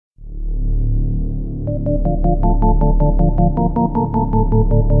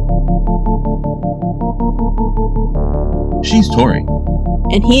She's Tori.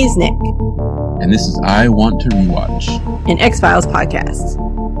 And he's Nick. And this is I Want to Rewatch, an X-Files podcast.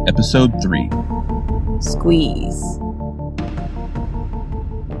 Episode 3. Squeeze.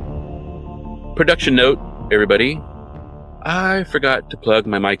 Production note, everybody. I forgot to plug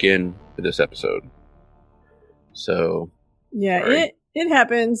my mic in for this episode. So, yeah, sorry. it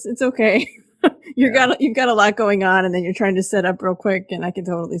happens. It's okay. You've got a lot going on, and then you're trying to set up real quick, and I can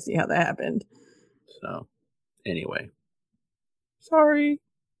totally see how that happened. So, anyway. Sorry,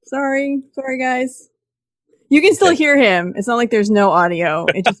 guys. You can still hear him. It's not like there's no audio.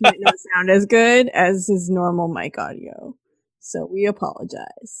 It just might not sound as good as his normal mic audio. So we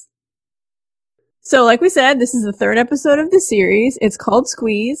apologize. So like we said, this is the third episode of the series. It's called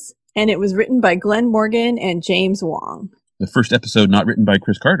Squeeze, and it was written by Glenn Morgan and James Wong. The first episode not written by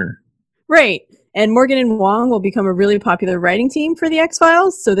Chris Carter. Right. And Morgan and Wong will become a really popular writing team for the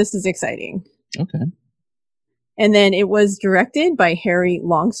X-Files, so this is exciting. Okay. And then it was directed by Harry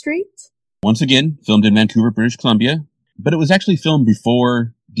Longstreet. Once again, filmed in Vancouver, British Columbia, but it was actually filmed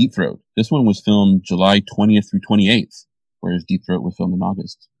before Deep Throat. This one was filmed July 20th through 28th, whereas Deep Throat was filmed in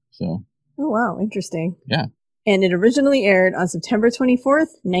August. So. Oh, wow. Interesting. Yeah. And it originally aired on September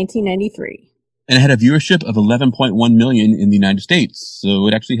 24th, 1993. And it had a viewership of 11.1 million in the United States. So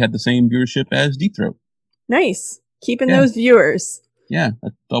it actually had the same viewership as Deep Throat. Nice. Keeping those viewers. Yeah,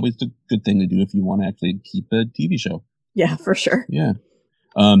 that's always a good thing to do if you want to actually keep a TV show. Yeah, for sure. Yeah.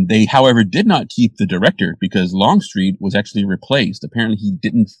 They, however, did not keep the director because Longstreet was actually replaced. Apparently he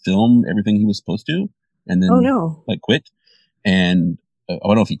didn't film everything he was supposed to and then quit. And I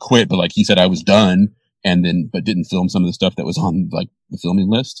don't know if he quit, but he said I was done and then but didn't film some of the stuff that was on the filming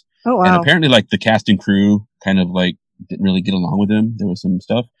list. Oh wow. And apparently the cast and crew kind of didn't really get along with him. There was some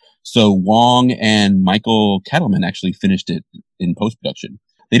stuff. So Wong and Michael Cattleman actually finished it in post-production.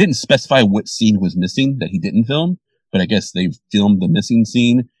 They didn't specify what scene was missing that he didn't film, but I guess they filmed the missing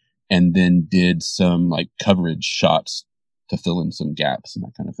scene and then did some coverage shots to fill in some gaps and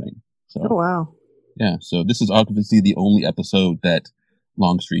that kind of thing. So, oh wow. Yeah. So this is obviously the only episode that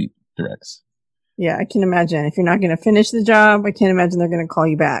Longstreet directs. Yeah, I can imagine. If you're not going to finish the job, I can't imagine they're going to call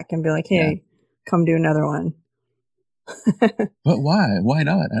you back and be like, hey, come do another one. But why? Why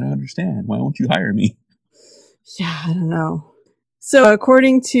not? I don't understand. Why won't you hire me? Yeah, I don't know. So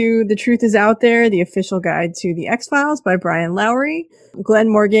according to The Truth Is Out There, the official guide to the X-Files by Brian Lowry,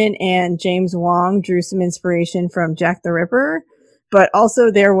 Glenn Morgan and James Wong drew some inspiration from Jack the Ripper, but also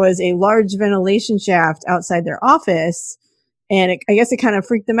there was a large ventilation shaft outside their office. And I guess it kind of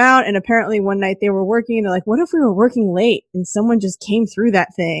freaked them out. And apparently one night they were working and they're like, what if we were working late and someone just came through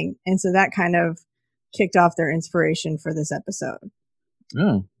that thing? And so that kind of kicked off their inspiration for this episode.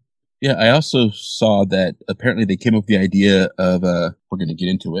 Oh, yeah. I also saw that apparently they came up with the idea of, we're going to get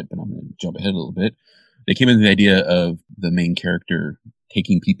into it, but I'm going to jump ahead a little bit. They came up with the idea of the main character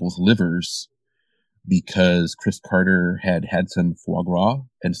taking people's livers because Chris Carter had some foie gras.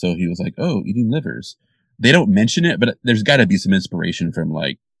 And so he was like, oh, eating livers. They don't mention it, but there's got to be some inspiration from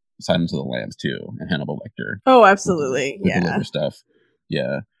Silence of the Lambs too, and Hannibal Lecter. Oh, absolutely, with the liver stuff.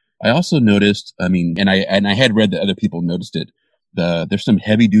 Yeah, I also noticed. I mean, and I had read that other people noticed it. There's some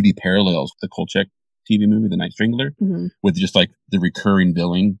heavy duty parallels with the Kolchak TV movie, The Night Strangler, with just the recurring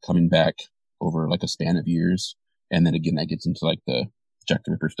villain coming back over a span of years, and then again that gets into the Jack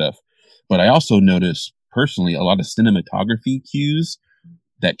the Ripper stuff. But I also noticed personally a lot of cinematography cues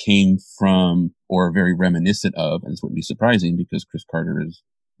that came from or are very reminiscent of, and this wouldn't be surprising because Chris Carter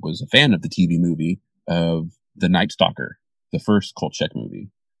was a fan of the TV movie of The Night Stalker, the first Kolchak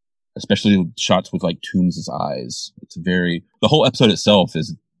movie, especially shots with Toombs' eyes. The whole episode itself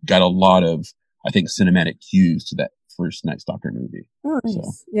has got a lot of, I think, cinematic cues to that first Night Stalker movie. Oh, nice.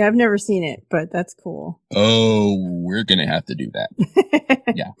 So. Yeah, I've never seen it, but that's cool. Oh, we're going to have to do that.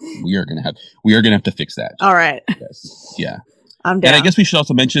 Yeah, we are going to have to fix that. All right. Yes. Yeah. I'm down. And I guess we should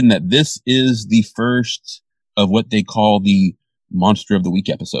also mention that this is the first of what they call the Monster of the Week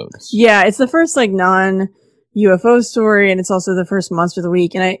episodes. Yeah, it's the first non-UFO story, and it's also the first Monster of the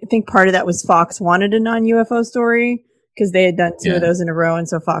Week. And I think part of that was Fox wanted a non-UFO story because they had done two of those in a row. And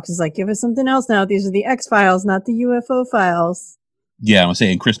so Fox is like, give us something else now. These are the X-Files, not the UFO files. Yeah, I was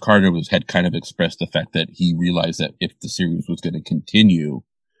saying Chris Carter had kind of expressed the fact that he realized that if the series was going to continue,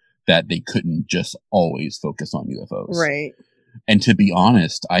 that they couldn't just always focus on UFOs. Right. And to be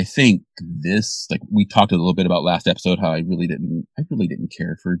honest, I think this, we talked a little bit about last episode, how I really didn't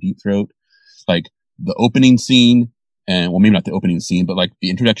care for Deep Throat. The opening scene, and well, maybe not the opening scene, but the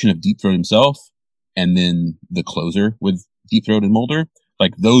introduction of Deep Throat himself, and then the closer with Deep Throat and Mulder.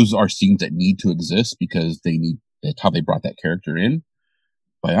 Like those are scenes that need to exist because that's how they brought that character in.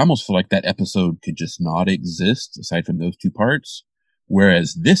 But I almost feel like that episode could just not exist aside from those two parts.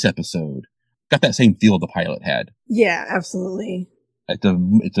 Whereas this episode got that same feel the pilot had. Yeah, absolutely.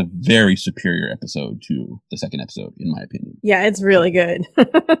 It's a very superior episode to the second episode, in my opinion. Yeah, it's really good.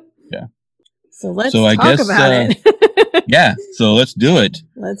 Yeah. So let's talk about it. Yeah, so let's do it.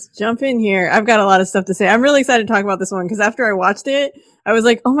 Let's jump in here. I've got a lot of stuff to say. I'm really excited to talk about this one because after I watched it, I was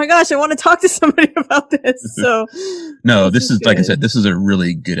like, oh my gosh, I want to talk to somebody about this. So no, this is like I said, this is a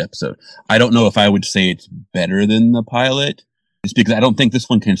really good episode. I don't know if I would say it's better than the pilot. Just because I don't think this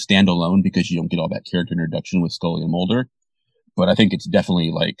one can stand alone because you don't get all that character introduction with Scully and Mulder. But I think it's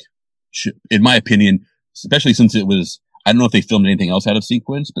definitely like, in my opinion, especially since it was, I don't know if they filmed anything else out of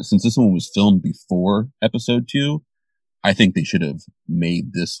sequence, but since this one was filmed before episode 2, I think they should have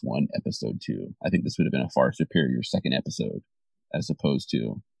made this one episode 2. I think this would have been a far superior second episode as opposed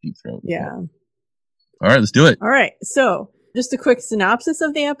to Deep Throat. Yeah. All right, let's do it. All right. So just a quick synopsis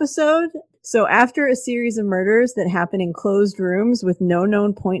of the episode. So after a series of murders that happen in closed rooms with no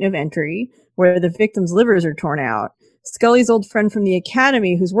known point of entry, where the victims' livers are torn out, Scully's old friend from the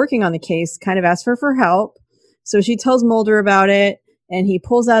academy who's working on the case kind of asks her for help. So she tells Mulder about it, and he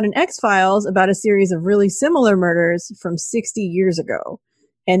pulls out an X-Files about a series of really similar murders from 60 years ago.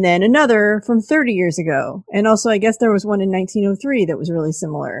 And then another from 30 years ago. And also, I guess there was one in 1903 that was really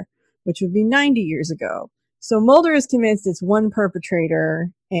similar, which would be 90 years ago. So Mulder is convinced it's one perpetrator,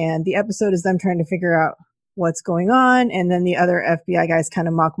 and the episode is them trying to figure out what's going on, and then the other FBI guys kind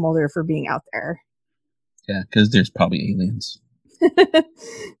of mock Mulder for being out there. Yeah, because there's probably aliens.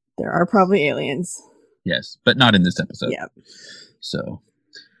 There are probably aliens. Yes, but not in this episode. Yeah. So,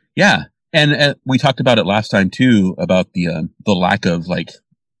 yeah. And we talked about it last time, too, about the lack of, like,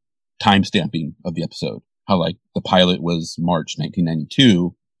 time stamping of the episode. How, like, the pilot was March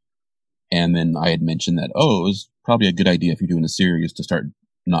 1992. And then I had mentioned that, it was probably a good idea if you're doing a series to start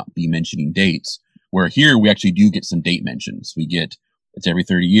not be mentioning dates. Where here we actually do get some date mentions. We get, it's every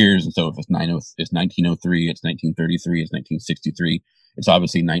 30 years. And so if it's 1903, it's 1933, it's 1963. It's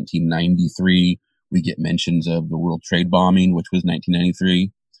obviously 1993. We get mentions of the World Trade bombing, which was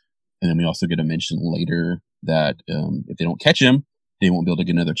 1993. And then we also get a mention later that if they don't catch him, they won't be able to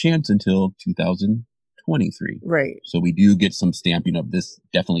get another chance until 2023. Right. So we do get some stamping of this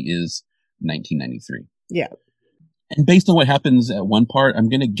definitely is 1993. Yeah. And based on what happens at one part, I'm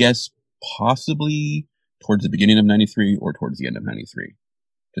going to guess possibly towards the beginning of 93 or towards the end of 93.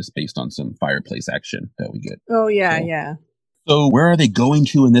 Just based on some fireplace action that we get. Oh, yeah, yeah. So where are they going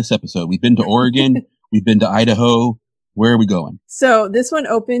to in this episode? We've been to Oregon. We've been to Idaho. Where are we going? So this one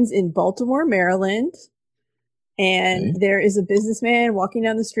opens in Baltimore, Maryland. And there is a businessman walking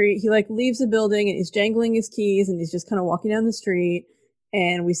down the street. He like leaves the building and he's jangling his keys and he's just kind of walking down the street.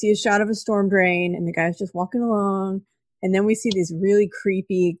 And we see a shot of a storm drain and the guy's just walking along. And then we see these really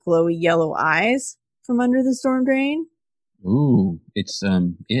creepy, glowy yellow eyes from under the storm drain. Ooh, it's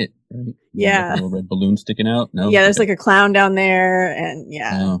it, right? Yeah. Like a little red balloon sticking out. No. Yeah, there's like a clown down there, and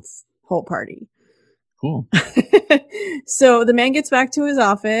it's whole party. Cool. So the man gets back to his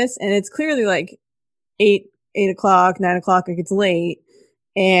office, and it's clearly like 8 o'clock, 9 o'clock. Like it's late,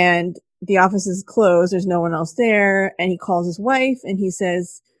 and the office is closed. There's no one else there, and he calls his wife, and he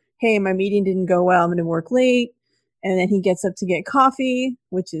says, "Hey, my meeting didn't go well. I'm going to work late." And then he gets up to get coffee,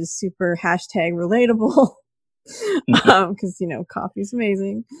 which is super #relatable. Because coffee's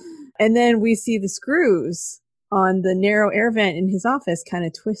amazing. And then we see the screws on the narrow air vent in his office kind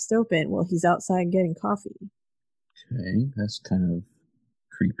of twist open while he's outside getting coffee. Okay, that's kind of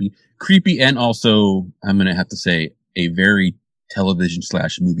creepy, and also I'm gonna have to say a very television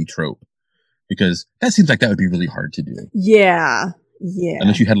 / movie trope, because that seems like that would be really hard to do. Yeah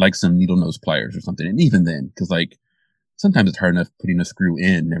Unless you had like some needle nose pliers or something, and even then, because like sometimes it's hard enough putting a screw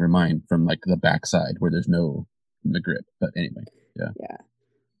in, never mind from like the backside where there's no the grip. But anyway, yeah.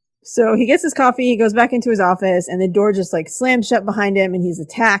 So he gets his coffee, he goes back into his office, and the door just like slams shut behind him and he's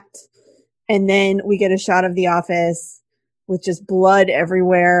attacked. And then we get a shot of the office with just blood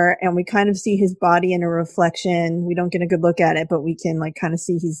everywhere, and we kind of see his body in a reflection. We don't get a good look at it, but we can like kind of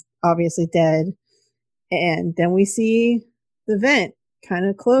see he's obviously dead. And then we see the vent kind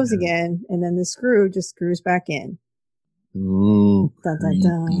of close again, and then the screw just screws back in. Ooh, dun, dun,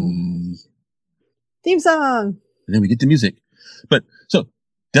 dun. Theme song. And then we get the music. But so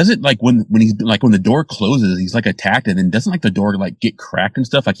does it like when he's like when the door closes, he's like attacked, and then doesn't like the door like get cracked and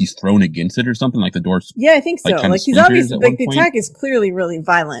stuff, like he's thrown against it or something, like the door's I think so. Like he's obviously like the attack is clearly really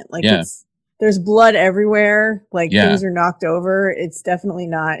violent. Like there's blood everywhere, like things are knocked over. It's definitely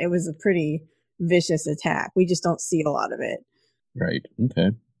not. It was a pretty vicious attack. We just don't see a lot of it. Right.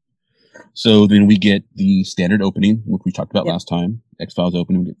 Okay. So then we get the standard opening, which we talked about last time. X-Files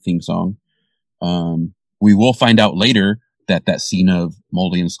opening, we get theme song. We will find out later that scene of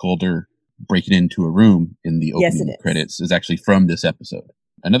Moldy and Skolder breaking into a room in the opening credits is actually from this episode.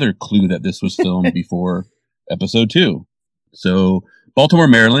 Another clue that this was filmed before episode 2. So Baltimore,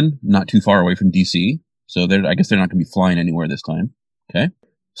 Maryland, not too far away from DC. So I guess they're not going to be flying anywhere this time. Okay.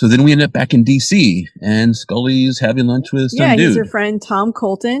 So then we end up back in DC, and Scully's having lunch with some dude. Yeah, he's her friend Tom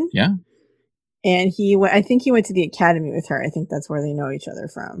Colton. Yeah. And I think he went to the academy with her. I think that's where they know each other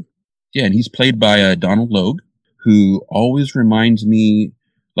from. Yeah, and he's played by Donald Logue, who always reminds me,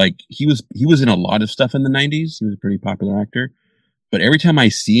 like, he was in a lot of stuff in the 90s. He was a pretty popular actor. But every time I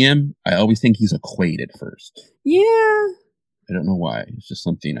see him, I always think he's a Quaid at first. Yeah. I don't know why. It's just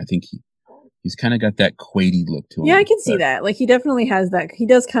something. I think he's kind of got that Quaidy look to him. Yeah, I can see that. Like, he definitely has that. He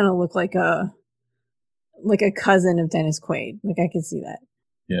does kind of look like a cousin of Dennis Quaid. Like, I can see that.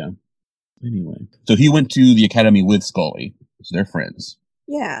 Yeah. Anyway. So he went to the academy with Scully. So they're friends.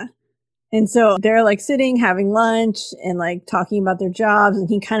 Yeah. And so they're like sitting, having lunch and like talking about their jobs. And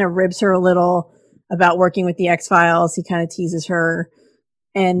he kind of ribs her a little about working with the X-Files. He kind of teases her.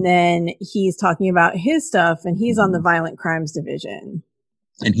 And then he's talking about his stuff, and he's on the violent crimes division.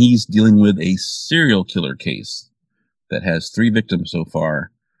 And he's dealing with a serial killer case that has 3 victims so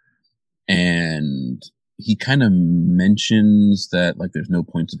far. And he kind of mentions that, like, there's no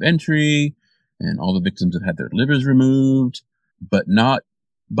points of entry and all the victims have had their livers removed, but not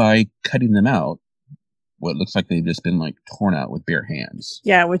by cutting them out. What looks like they've just been, like, torn out with bare hands.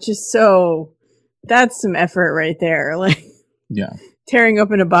 Yeah, which is that's some effort right there. Like, yeah. Tearing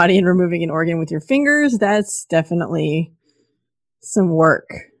open a body and removing an organ with your fingers, that's definitely some work.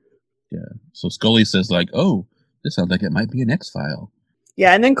 Yeah. So Scully says, like, oh, this sounds like it might be an X-File.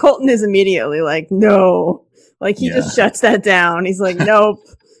 Yeah, and then Colton is immediately like, no. Like, he just shuts that down. He's like, nope,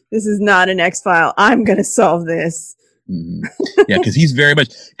 this is not an X-File. I'm going to solve this. Mm-hmm. Yeah, because he's very much...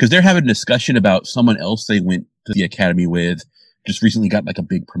 Because they're having a discussion about someone else they went to the academy with, just recently got, like, a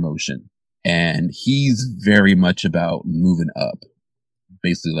big promotion. And he's very much about moving up.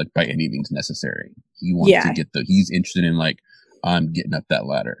 Basically, like, by any means necessary. He wants to get he's interested in, like, I'm getting up that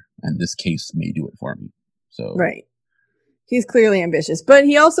ladder, and this case may do it for me. So right, he's clearly ambitious, but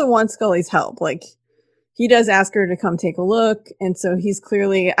he also wants Scully's help. Like, he does ask her to come take a look, and so he's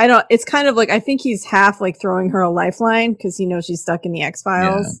clearly it's kind of like, I think he's half like throwing her a lifeline because he knows she's stuck in the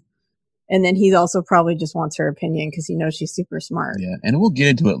X-Files, and then he also probably just wants her opinion because he knows she's super smart. Yeah, and we'll get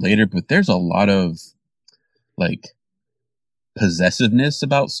into it later, but there's a lot of like possessiveness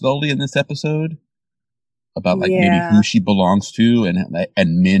about Scully in this episode, about like maybe who she belongs to,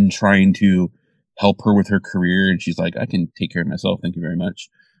 and men trying to help her with her career, and she's like, I can take care of myself, thank you very much.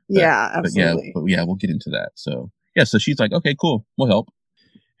 Absolutely. But we'll get into that. So she's like, okay, cool, we'll help.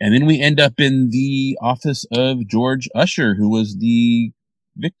 And then we end up in the office of George Usher, who was the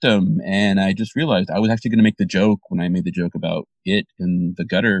victim, and I just realized I was actually going to make the joke when I made the joke about it in the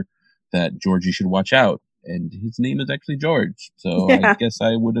gutter that George, you should watch out. And his name is actually George. So I guess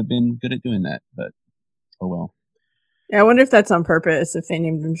I would have been good at doing that, but oh well. Yeah, I wonder if that's on purpose, if they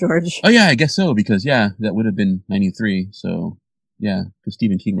named him George. Oh yeah, I guess so, because that would have been 93. So yeah, because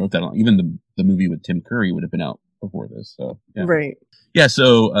Stephen King wrote that. Even the movie with Tim Curry would have been out before this. So yeah. Right. Yeah,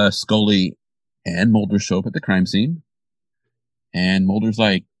 so Scully and Mulder show up at the crime scene. And Mulder's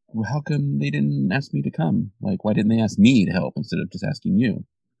like, well, how come they didn't ask me to come? Like, why didn't they ask me to help instead of just asking you?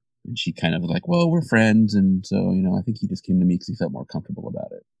 And she kind of was like, well, we're friends. And so, I think he just came to me because he felt more comfortable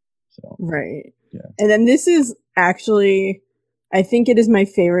about it. So, right. Yeah. And then this is actually, I think it is my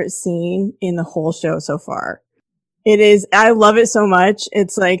favorite scene in the whole show so far. It is, I love it so much.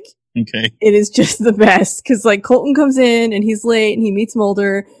 It's like, okay, it is just the best. Cause like Colton comes in and he's late and he meets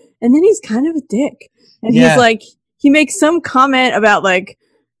Mulder and then he's kind of a dick. And he's like, he makes some comment about like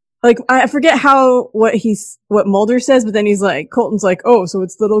I forget what Mulder says, but then he's like, Colton's like, oh, so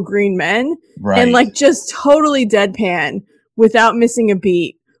it's little green men? Right. And like just totally deadpan without missing a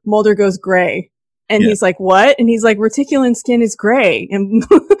beat. Mulder goes gray. And he's like, what? And he's like, reticulan skin is gray. And,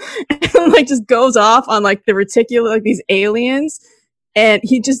 and like just goes off on like the like these aliens. And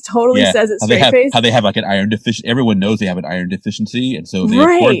he just totally says it straight face. How they have like an iron deficiency. Everyone knows they have an iron deficiency. And so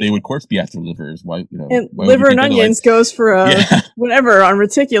they would of course be after livers. Why, and liver and onions goes for whatever on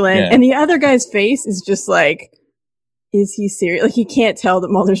reticulan. Yeah. And the other guy's face is just like, is he serious? Like he can't tell that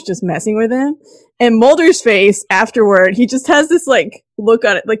Mulder's just messing with him. And Mulder's face afterward, he just has this like look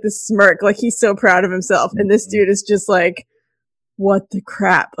on it, like this smirk, like he's so proud of himself. And this dude is just like, what the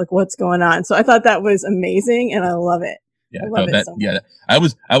crap? Like what's going on? So I thought that was amazing and I love it. Yeah, I love it so much. Yeah, I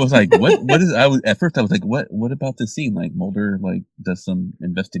was like, what is? At first I was like, what about this scene? Like Mulder like does some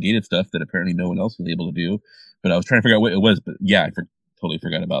investigative stuff that apparently no one else was able to do, but I was trying to figure out what it was. But yeah, totally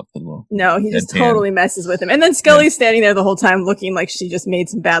forgot about the little. No, he just totally messes with him, and then Scully's standing there the whole time, looking like she just made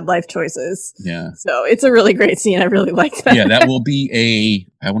some bad life choices. Yeah, so it's a really great scene. I really like that. Yeah, that will be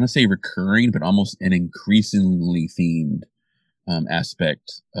I want to say recurring, but almost an increasingly themed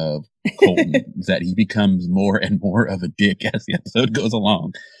aspect of Colton that he becomes more and more of a dick as the episode goes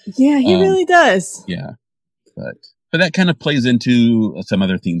along. Yeah, he really does. Yeah, but that kind of plays into some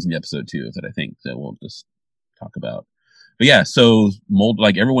other themes in the episode too that I think that we'll just talk about. But yeah, so Mulder,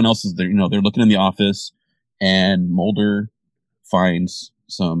 like everyone else is there, they're looking in the office, and Mulder finds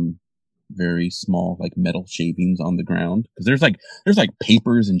some very small like metal shavings on the ground because there's like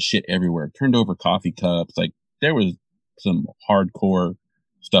papers and shit everywhere, turned over coffee cups. Like there was some hardcore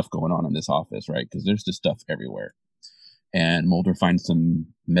stuff going on in this office, right? Because there's just stuff everywhere. And Mulder finds some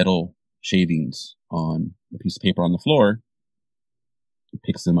metal shavings on a piece of paper on the floor. He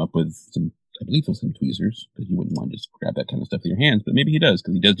picks them up with some, I believe, with some tweezers, because you wouldn't want to just grab that kind of stuff with your hands, but maybe he does,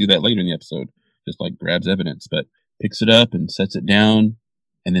 because he does do that later in the episode, just like grabs evidence, but picks it up and sets it down,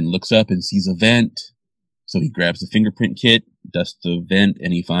 and then looks up and sees a vent. So he grabs the fingerprint kit, dusts the vent,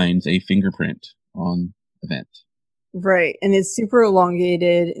 and he finds a fingerprint on the vent. Right. And it's super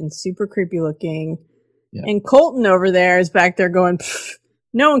elongated and super creepy looking. Yeah. And Colton over there is back there going,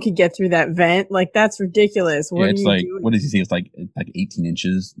 no one could get through that vent. Like, that's ridiculous. What it's like, doing? What does he say? It's like 18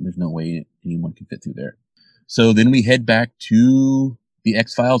 inches. There's no way anyone can fit through there. So then we head back to the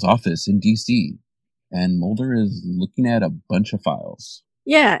X-Files office in DC, and Mulder is looking at a bunch of files.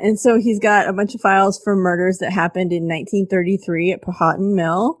 Yeah. And so he's got a bunch of files for murders that happened in 1933 at Powhatan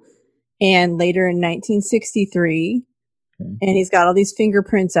Mill, and later in 1963. Okay. And he's got all these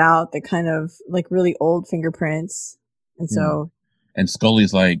fingerprints out that kind of like really old fingerprints. And so. And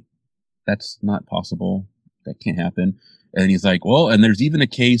Scully's like, that's not possible. That can't happen. And he's like, well, and there's even a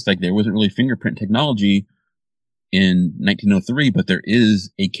case, like there wasn't really fingerprint technology in 1903, but there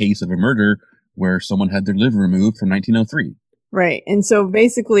is a case of a murder where someone had their liver removed from 1903. Right. And so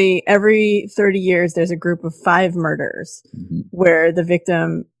basically every 30 years, there's a group of 5 murders where the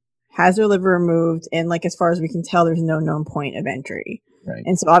victim has their liver removed, and like as far as we can tell, there's no known point of entry. Right.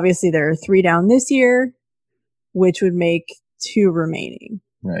 And so obviously there are 3 down this year, which would make 2 remaining.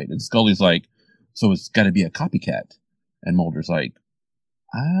 Right. And Scully's like, so it's got to be a copycat. And Mulder's like,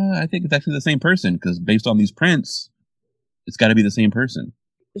 I think it's actually the same person, because based on these prints, it's got to be the same person.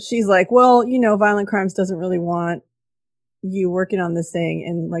 She's like, well, Violent Crimes doesn't really want you working on this thing.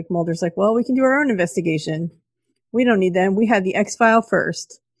 And like Mulder's like, well, we can do our own investigation. We don't need them. We had the X-File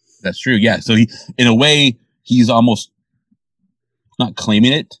first. That's true. Yeah. So he, in a way, he's almost not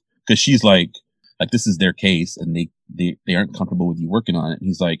claiming it, because she's like this is their case, and they aren't comfortable with you working on it. And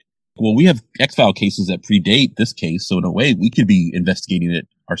he's like, well, we have X-File cases that predate this case, so in a way, we could be investigating it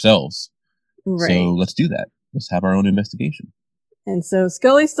ourselves. Right. So let's do that. Let's have our own investigation. And so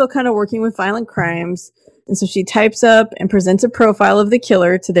Scully's still kind of working with Violent Crimes, and so she types up and presents a profile of the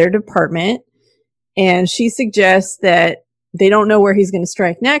killer to their department, and she suggests that they don't know where he's going to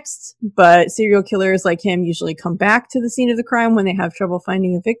strike next, but serial killers like him usually come back to the scene of the crime when they have trouble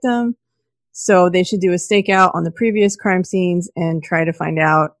finding a victim. So they should do a stakeout on the previous crime scenes and try to find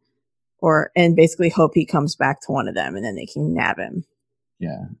out, and basically hope he comes back to one of them, and then they can nab him.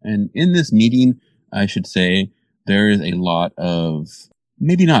 Yeah. And in this meeting, I should say, there is a lot of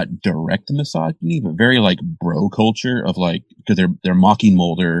maybe not direct misogyny, but very like bro culture of like, because they're mocking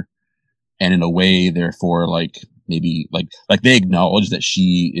Mulder, and in a way, therefore, like maybe like they acknowledge that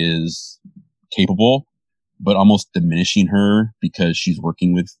she is capable, but almost diminishing her because she's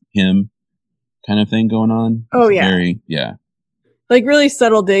working with him, kind of thing going on. Oh, yeah. Yeah. Like really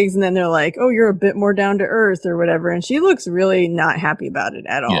subtle digs, and then they're like, oh, you're a bit more down to earth or whatever. And she looks really not happy about it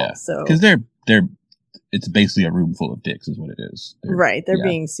at all. Yeah. So, because it's basically a room full of dicks is what it is. They're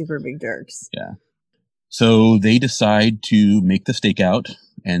being super big jerks. Yeah. So they decide to make the stakeout.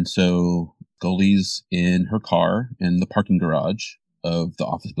 And so Scully's in her car in the parking garage of the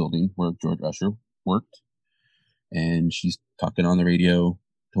office building where George Usher worked. And she's talking on the radio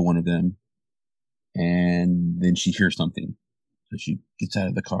to one of them. And then she hears something. So she gets out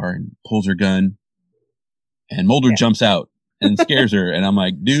of the car and pulls her gun. And Mulder jumps out and scares her. And I'm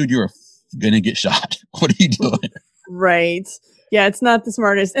like, dude, you're going to get shot. What are you doing? Right. Yeah, it's not the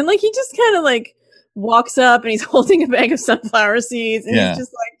smartest. And like, he just kind of like walks up and he's holding a bag of sunflower seeds, and he's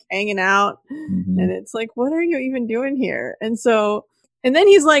just like hanging out. Mm-hmm. And it's like, what are you even doing here? And then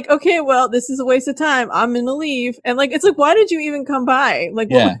he's like, okay, well, this is a waste of time. I'm going to leave. And like, it's like, why did you even come by? Like,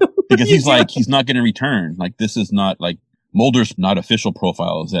 yeah, because he's like, he's not going to return. Like, this is not like Mulder's not official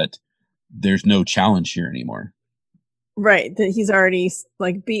profile is that there's no challenge here anymore. Right, that he's already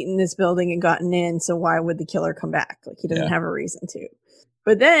like beaten this building and gotten in, so why would the killer come back? Like he doesn't have a reason to.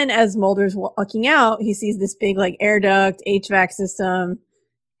 But then as Mulder's walking out, he sees this big like air duct, HVAC system,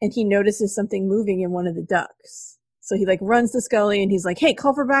 and he notices something moving in one of the ducts. So he like runs to Scully and he's like, "Hey,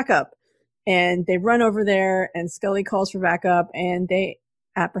 call for backup." And they run over there and Scully calls for backup and they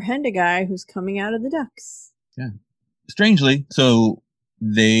apprehend a guy who's coming out of the ducts. Yeah. Strangely, so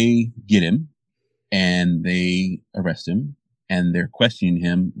they get him and they arrest him and they're questioning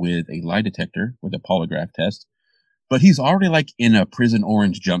him with a lie detector with a polygraph test, but he's already like in a prison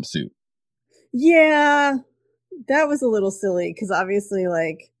orange jumpsuit. Yeah, that was a little silly because obviously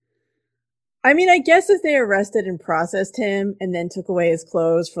like, I mean, I guess if they arrested and processed him and then took away his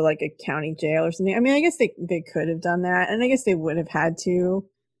clothes for like a county jail or something, I mean, I guess they could have done that and I guess they would have had to,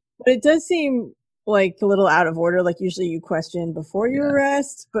 but it does seem like a little out of order. Like usually you question before you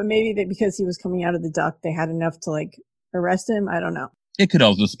arrest, but maybe that because he was coming out of the duct, they had enough to like arrest him. I don't know. It could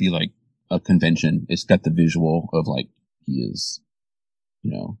also just be like a convention. It's got the visual of like he is,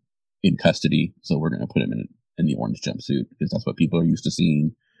 in custody. So we're going to put him in the orange jumpsuit because that's what people are used to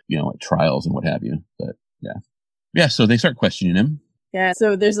seeing, at trials and what have you. But yeah. So they start questioning him. Yeah.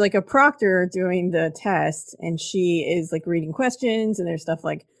 So there's like a proctor doing the test and she is like reading questions and there's stuff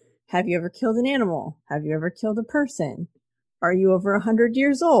like, have you ever killed an animal? Have you ever killed a person? Are you over 100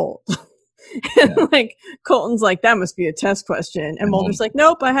 years old? And like Colton's like, that must be a test question. And Mulder's like,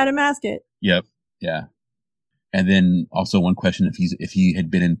 nope, I had him ask it. Yep. Yeah. And then also one question, if he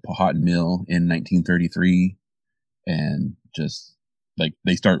had been in Powhatan Mill in 1933 and just like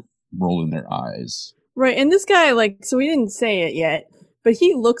they start rolling their eyes. Right. And this guy, like, so we didn't say it yet, but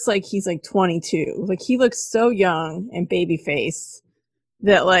he looks like he's like 22. Like he looks so young and baby faced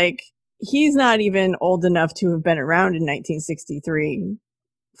that like he's not even old enough to have been around in 1963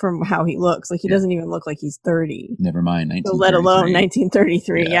 from how he looks. Like he doesn't even look like he's 30. Never mind 1933. So let alone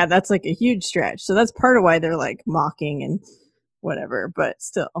 1933. Yeah, that's like a huge stretch. So that's part of why they're like mocking and whatever, but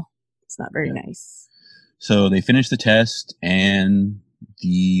still it's not very nice. So they finish the test and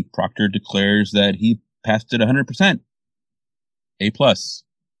the proctor declares that he passed it 100%. A+.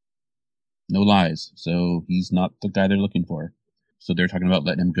 No lies. So he's not the guy they're looking for. So they're talking about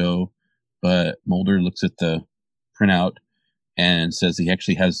letting him go, but Mulder looks at the printout and says he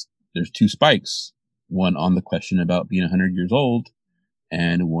actually there's 2 spikes, one on the question about being 100 years old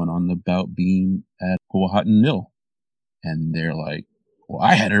and one on about being at Powhatan Mill. And they're like, well,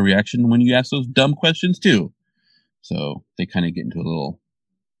 I had a reaction when you asked those dumb questions too. So they kind of get into a little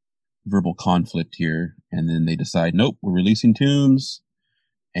verbal conflict here. And then they decide, nope, we're releasing Toombs.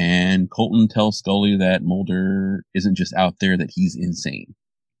 And Colton tells Scully that Mulder isn't just out there, that he's insane.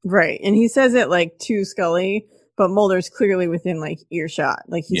 Right. And he says it like to Scully, but Mulder's clearly within like earshot.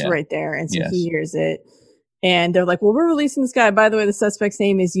 Like he's right there. And so he hears it. And they're like, well, we're releasing this guy. By the way, the suspect's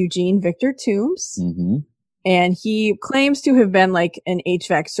name is Eugene Victor Toombs. Mm-hmm. And he claims to have been like an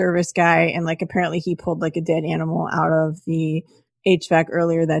HVAC service guy. And like apparently he pulled like a dead animal out of the HVAC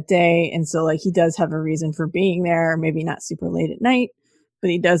earlier that day. And so like he does have a reason for being there, maybe not super late at night, but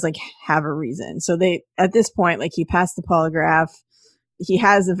he does like have a reason. So they, at this point, like he passed the polygraph. He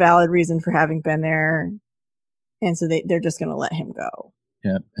has a valid reason for having been there. And so they're just going to let him go.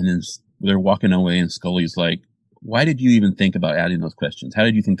 Yeah. And then they're walking away and Scully's like, why did you even think about adding those questions? How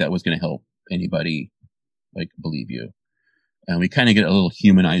did you think that was going to help anybody like believe you? And we kind of get a little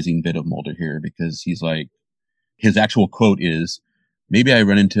humanizing bit of Mulder here because he's like, his actual quote is, maybe I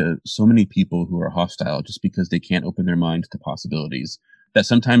run into so many people who are hostile just because they can't open their minds to possibilities that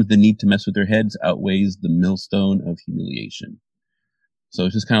sometimes the need to mess with their heads outweighs the millstone of humiliation. So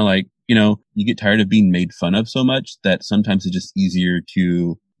it's just kind of like, you get tired of being made fun of so much that sometimes it's just easier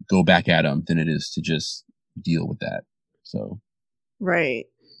to go back at them than it is to just deal with that. So. Right.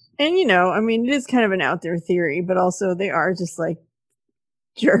 And, I mean, it is kind of an out there theory, but also they are just like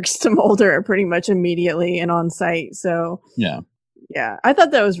jerks to Mulder pretty much immediately and on site. So. Yeah, I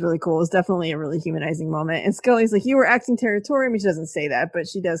thought that was really cool. It was definitely a really humanizing moment. And Scully's like, you were acting territorial. I mean, she doesn't say that, but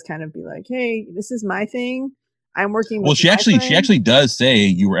she does kind of be like, hey, this is my thing. I'm working with Well, she actually does say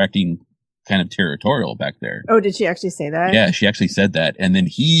you were acting kind of territorial back there. Oh, did she actually say that? Yeah, she actually said that. And then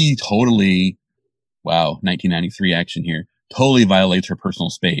he totally, 1993 action here, totally violates her personal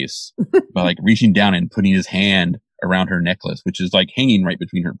space by like reaching down and putting his hand around her necklace, which is like hanging right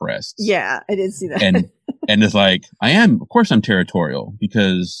between her breasts. Yeah, I did see that. And it's like, of course I'm territorial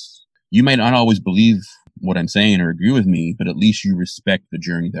because you might not always believe what I'm saying or agree with me, but at least you respect the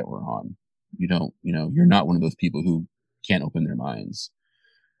journey that we're on. You don't, you're not one of those people who can't open their minds.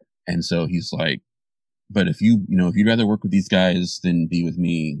 And so he's like, But if if you'd rather work with these guys than be with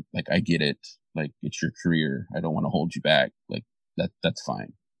me, like, I get it. Like, it's your career. I don't want to hold you back. Like, that's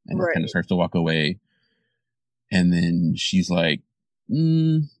fine. And he kind of starts to walk away. And then she's like,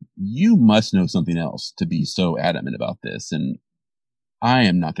 you must know something else to be so adamant about this. And I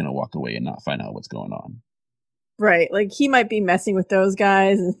am not going to walk away and not find out what's going on. Right. Like, he might be messing with those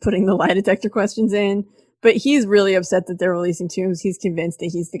guys and putting the lie detector questions in, but he's really upset that they're releasing Toomes. He's convinced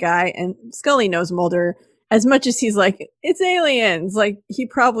that he's the guy. And Scully knows Mulder as much as he's like, it's aliens. Like, he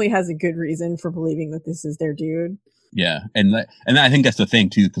probably has a good reason for believing that this is their dude. Yeah. And I think that's the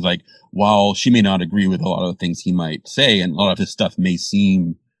thing, too, because, like, while she may not agree with a lot of the things he might say, and a lot of his stuff may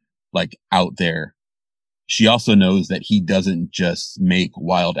seem like out there, she also knows that he doesn't just make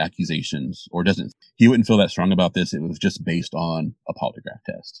wild accusations, or he wouldn't feel that strong about this. It was just based on a polygraph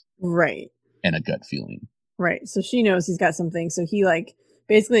test. Right. And a gut feeling. Right. So she knows he's got something. So he, like,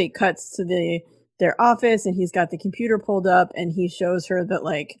 basically cuts to their office, and he's got the computer pulled up, and he shows her that,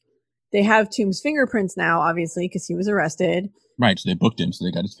 like, they have Toomes' fingerprints now, obviously, because he was arrested. Right. So they booked him. So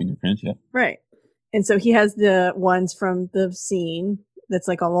they got his fingerprints. Yeah. Right. And so he has the ones from the scene that's,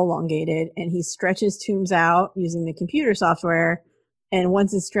 like, all elongated, and he stretches Toomes out using the computer software. And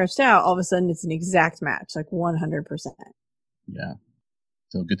once it's stretched out, all of a sudden it's an exact match, like 100%. Yeah.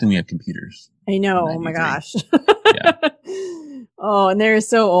 So good thing we have computers. I know. Oh my gosh. Yeah. Oh, and they're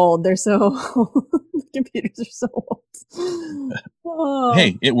so old. They're so the computers are so old. Oh.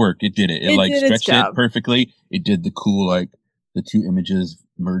 Hey, it worked. It did it. It like stretched it perfectly. It did the cool, like, the two images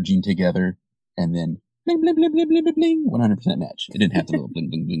merging together, and then bling, bling, bling, bling, bling, bling, 100% match. It didn't have the little bling,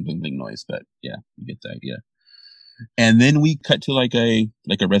 bling, bling, bling, bling noise, but yeah, you get the idea. And then we cut to like a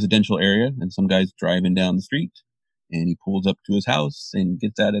residential area, and some guy's driving down the street, and he pulls up to his house and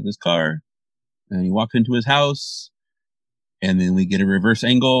gets out of his car, and he walks into his house, and then we get a reverse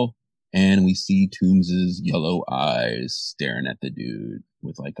angle, and we see Toomes' yellow eyes staring at the dude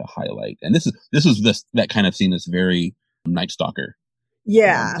with like a highlight. And this was that kind of scene that's very Night Stalker.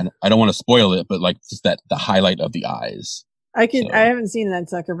 Yeah. I don't want to spoil it, but like just the highlight of the eyes. I haven't seen Night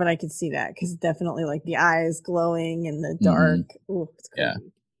Stalker, but I could see that, because definitely like the eyes glowing in the dark. Mm-hmm. Ooh, it's crazy. Yeah.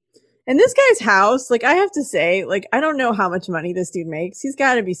 And this guy's house, like, I have to say, like, I don't know how much money this dude makes. He's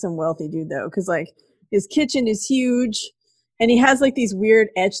got to be some wealthy dude, though, because like his kitchen is huge, and he has like these weird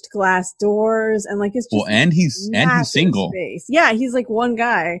etched glass doors, and like it's just and he's single. Space. Yeah, he's like one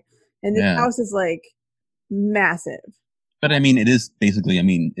guy, and the house is like massive. But I mean, it is basically,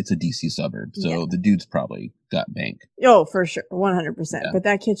 it's a DC suburb, so the dude's probably got bank. Oh, for sure, 100%. Yeah. But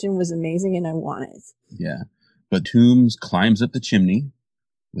that kitchen was amazing, and I want it. Yeah, but Toomes climbs up the chimney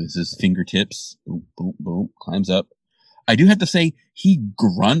with his fingertips. Boom, boom, boom. Climbs up. I do have to say, he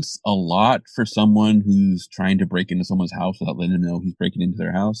grunts a lot for someone who's trying to break into someone's house without letting them know he's breaking into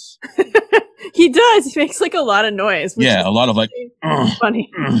their house. He does. He makes like a lot of noise. Yeah, a lot of like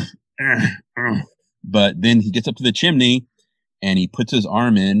funny. But then he gets up to the chimney and he puts his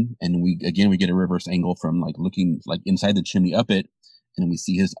arm in, and we get a reverse angle from like looking like inside the chimney up it, and we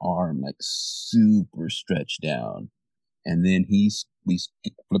see his arm like super stretched down, and then we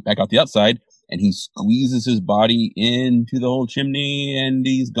flip back out the outside, and he squeezes his body into the whole chimney, and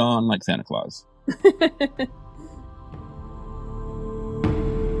he's gone like Santa Claus.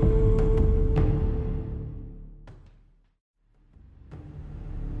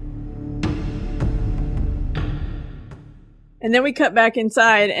 And then we cut back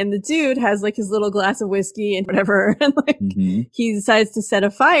inside, and the dude has like his little glass of whiskey and whatever, and like he decides to set a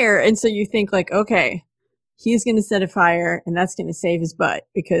fire. And so you think like, okay, he's going to set a fire, and that's going to save his butt,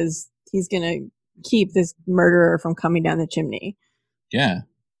 because he's going to keep this murderer from coming down the chimney. Yeah,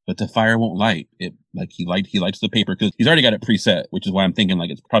 but the fire won't light. It like he lights the paper, because he's already got it preset, which is why I'm thinking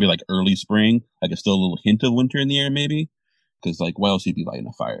like it's probably like early spring, like it's still a little hint of winter in the air, maybe, because like why else would he be lighting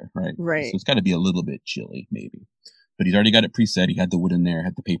a fire, right? Right. So it's got to be a little bit chilly, maybe. But he's already got it preset. He had the wood in there,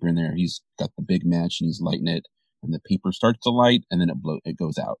 had the paper in there. He's got the big match, and he's lighting it, and the paper starts to light, and then it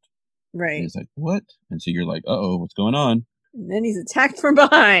goes out. Right. And he's like, what? And so you're like, uh-oh, what's going on? And then he's attacked from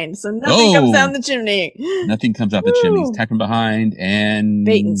behind, so nothing comes down the chimney. Nothing comes out the chimney. He's attacked from behind, and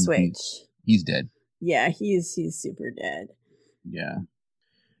bait and switch. He's dead. Yeah, he's super dead. Yeah.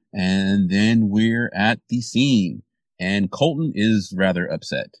 And then we're at the scene, and Colton is rather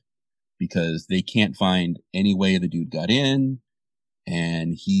upset, because they can't find any way the dude got in.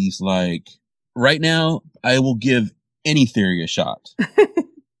 And he's like, right now, I will give any theory a shot.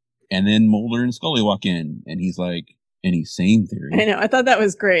 And then Mulder and Scully walk in, and he's like, any sane theory? I know. I thought that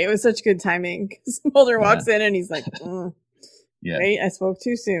was great. It was such good timing, because Mulder walks in, and he's like, yeah, wait, I spoke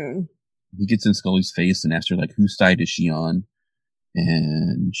too soon. He gets in Scully's face and asks her, like, whose side is she on?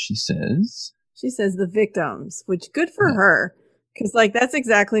 And she says, She says the victims, which good for Yeah. her. Because, like, that's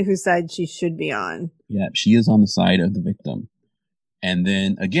exactly whose side she should be on. Yeah, she is on the side of the victim. And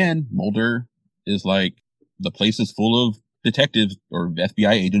then again, Mulder is like, the place is full of detectives or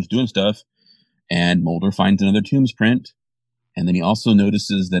FBI agents doing stuff. And Mulder finds another Toombs print. And then he also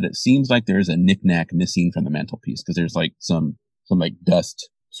notices that it seems like there's a knickknack missing from the mantelpiece because there's like some like dust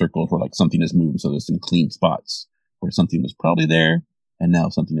circles where like something has moved. So there's some clean spots where something was probably there and now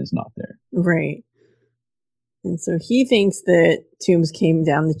something is not there. Right. And so he thinks that Toombs came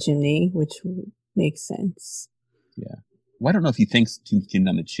down the chimney, which makes sense. Yeah. Well, I don't know if he thinks Toombs came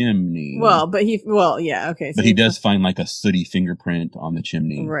down the chimney. Yeah, okay. So but he does find like a sooty fingerprint on the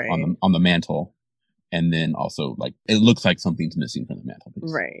chimney, right, on the mantle. And then also, like, it looks like something's missing from the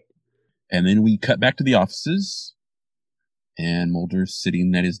mantelpiece. Right. And then we cut back to the offices, and Mulder's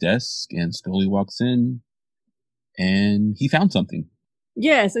sitting at his desk, and Scully walks in, and he found something.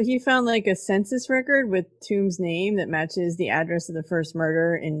 Yeah, so he found like a census record with Toombs' name that matches the address of the first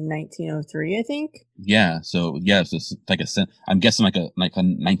murder in 1903, I think. Yeah, so it's like I'm guessing like a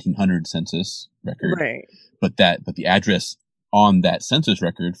 1900 census record. Right. But the address on that census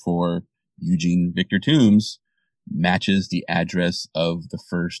record for Eugene Victor Toombs matches the address of the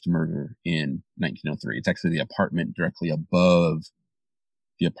first murder in 1903. It's actually the apartment directly above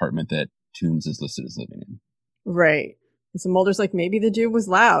the apartment that Toombs is listed as living in. Right. And so Mulder's like, maybe the dude was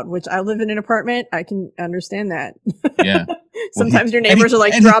loud, which I live in an apartment. I can understand that. Yeah. Sometimes your neighbors are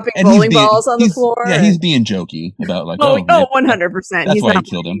like dropping bowling balls on the floor. Yeah, he's being jokey about like, 100%. That's why he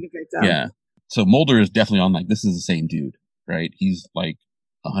killed him. Yeah. So Mulder is definitely on like, this is the same dude, right? He's like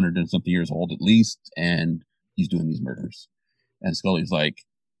 100 and something years old at least, and he's doing these murders. And Scully's like,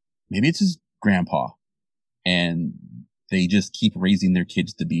 maybe it's his grandpa. And they just keep raising their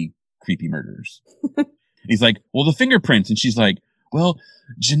kids to be creepy murderers. He's like, well, the fingerprints. And she's like, well,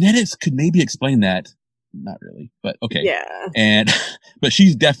 genetics could maybe explain that. Not really, but okay. Yeah. But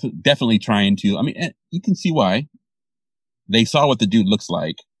she's definitely trying to, I mean, you can see why. They saw what the dude looks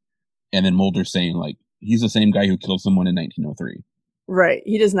like. And then Mulder's saying like, he's the same guy who killed someone in 1903. Right.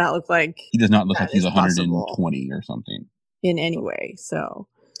 He does not look like he's 120 or something. In any way. So.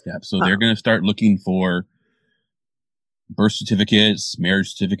 Yeah. So they're going to start looking for birth certificates,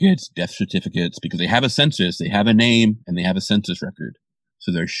 marriage certificates, death certificates, because they have a census, they have a name, and they have a census record.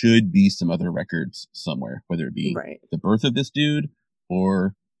 So there should be some other records somewhere, whether it be the birth of this dude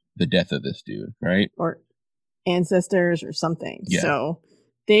or the death of this dude, right? Or ancestors or something. Yeah. So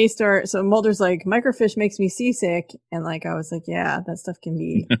Mulder's like, microfiche makes me seasick. And like, I was like, yeah, that stuff can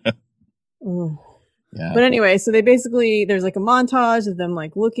be. Yeah. But anyway, so there's like a montage of them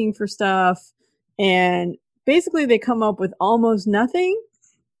like looking for stuff. And basically they come up with almost nothing.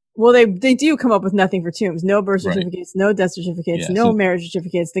 Well, they do come up with nothing for Toombs. No birth certificates, no death certificates, no marriage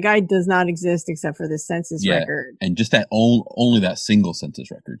certificates. The guy does not exist except for this census record. And just that only that single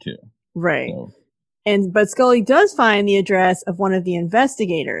census record too. Right. So. But Scully does find the address of one of the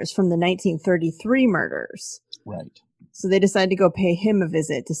investigators from the 1933 murders. Right. So they decide to go pay him a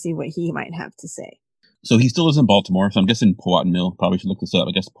visit to see what he might have to say. So he still lives in Baltimore. So I'm guessing Powhatan Mill. Probably should look this up.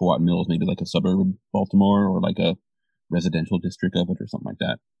 I guess Powhatan Mill is maybe like a suburb of Baltimore or like a residential district of it or something like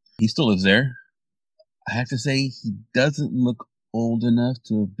that. He still lives there. I have to say he doesn't look old enough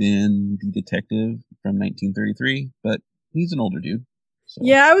to have been the detective from 1933, but he's an older dude. So.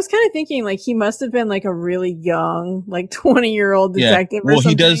 Yeah, I was kind of thinking like he must have been like a really young, like 20-year-old detective or something.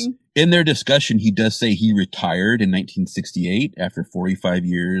 He does, in their discussion, he does say he retired in 1968 after 45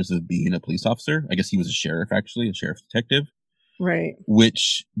 years of being a police officer. I guess he was a sheriff, actually, a sheriff's detective. Right.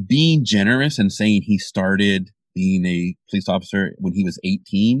 Which, being generous and saying he started being a police officer when he was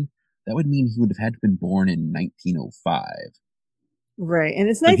 18, that would mean he would have had to have been born in 1905. Right. And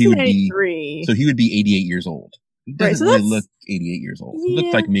it's 1993. So he would be 88 years old. He doesn't really look 88 years old. He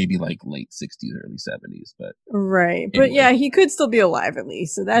looks like maybe like late 60s, early 70s, but right. Anyway. But yeah, he could still be alive at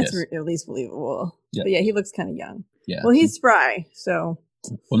least, so that's at least believable. Yeah. But yeah, he looks kind of young. Yeah. Well, he's spry, so.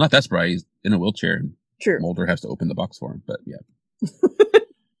 Well, not that spry. He's in a wheelchair. And true. Mulder has to open the box for him, but yeah.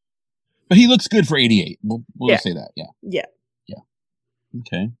 But he looks good for 88. We'll just say that. Yeah. Yeah. Yeah.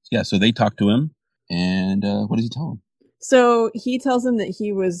 Okay. Yeah. So they talk to him, and what does he tell him? So he tells him that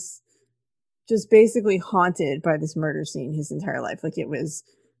he was just basically haunted by this murder scene his entire life. Like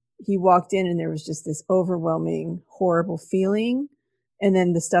he walked in and there was just this overwhelming, horrible feeling. And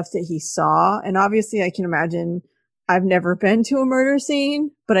then the stuff that he saw. And obviously I can imagine, I've never been to a murder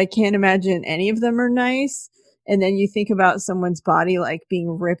scene, but I can't imagine any of them are nice. And then you think about someone's body like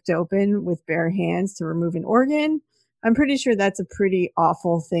being ripped open with bare hands to remove an organ. I'm pretty sure that's a pretty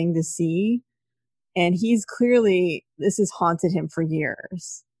awful thing to see. And this has haunted him for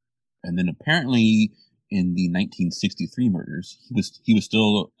years. And then apparently in the 1963 murders, he was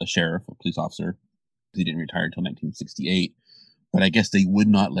still a sheriff, a police officer. He didn't retire until 1968. But I guess they would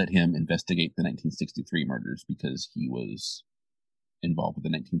not let him investigate the 1963 murders because he was involved with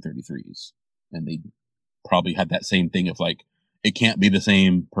the 1933s. And they probably had that same thing of like, it can't be the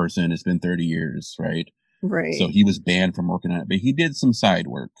same person. It's been 30 years, right? Right. So he was banned from working on it. But he did some side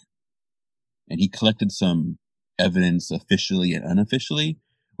work. And he collected some evidence officially and unofficially,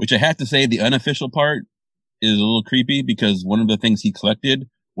 which I have to say the unofficial part is a little creepy because one of the things he collected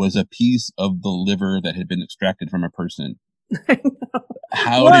was a piece of the liver that had been extracted from a person. I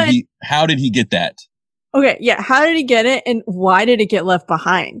know. How did he get that? Okay, yeah, how did he get it and why did it get left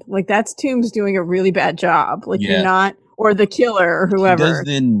behind? Like that's Toombs doing a really bad job. Like you're not, or the killer or whoever. He does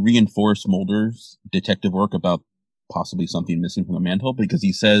then reinforce Mulder's detective work about possibly something missing from the mantle because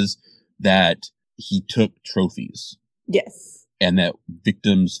he says that he took trophies. Yes. And that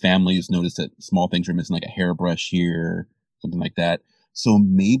victims' families noticed that small things are missing, like a hairbrush here, something like that. So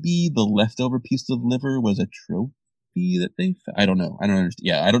maybe the leftover piece of liver was a trophy that they I don't know. I don't understand.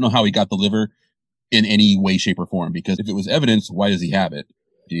 Yeah, I don't know how he got the liver in any way, shape, or form. Because if it was evidence, why does he have it?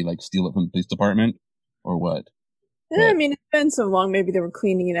 Did he like steal it from the police department or what? Yeah, I mean, it's been so long. Maybe they were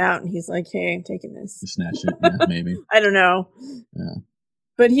cleaning it out, and he's like, "Hey, I'm taking this." Snatch it, yeah, maybe. I don't know. Yeah.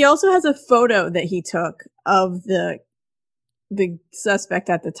 But he also has a photo that he took of the suspect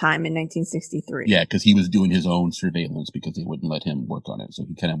at the time in 1963. Yeah, because he was doing his own surveillance because they wouldn't let him work on it. So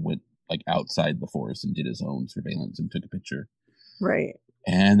he kind of went like outside the force and did his own surveillance and took a picture. Right.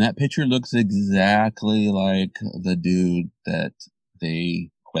 And that picture looks exactly like the dude that they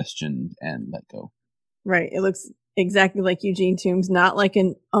questioned and let go. Right. It looks exactly like Eugene Toombs, not like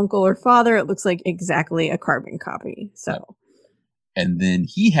an uncle or father. It looks like exactly a carbon copy. So. Yep. And then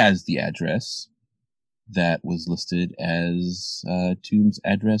he has the address that was listed as Toombs'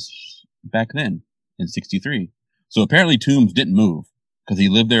 address back then in 63. So apparently Toombs didn't move because he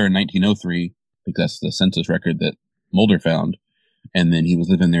lived there in 1903 because that's the census record that Mulder found. And then he was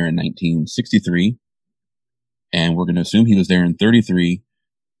living there in 1963. And we're going to assume he was there in 33.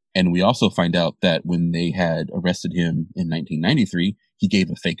 And we also find out that when they had arrested him in 1993, he gave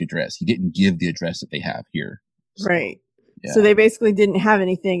a fake address. He didn't give the address that they have here. So, right. Yeah. So they basically didn't have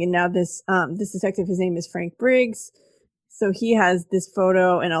anything. And now this detective, his name is Frank Briggs. So he has this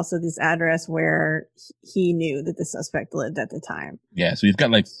photo and also this address where he knew that the suspect lived at the time. Yeah. So we've got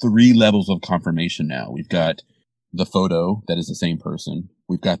like 3 levels of confirmation now. We've got the photo that is the same person.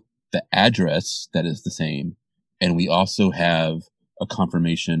 We've got the address that is the same. And we also have a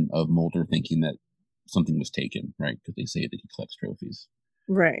confirmation of Mulder thinking that something was taken, right? Because they say that he collects trophies.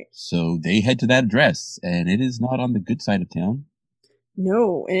 Right. So they head to that address, and it is not on the good side of town.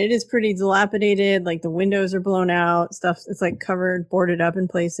 No, and it is pretty dilapidated. Like the windows are blown out. Stuff, it's like covered, boarded up in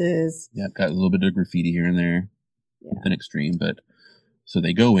places. Yeah, got a little bit of graffiti here and there. Yeah. Nothing extreme, but so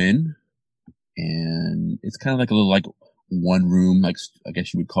they go in, and it's kind of like a little like one room, like I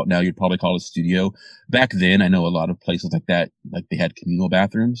guess you would call it now. You'd probably call it a studio. Back then, I know a lot of places like that, like they had communal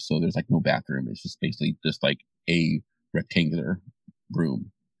bathrooms, so there's like no bathroom. It's just basically just like a rectangular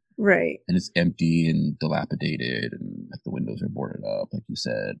room. Right. And it's empty and dilapidated and like the windows are boarded up, like you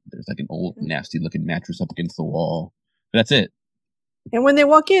said. There's like an old nasty looking mattress up against the wall. But that's it. And when they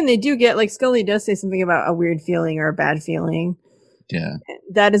walk in, they do get, like, Scully does say something about a weird feeling or a bad feeling. Yeah.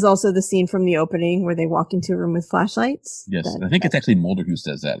 That is also the scene from the opening where they walk into a room with flashlights. Yes. I think it's actually Mulder who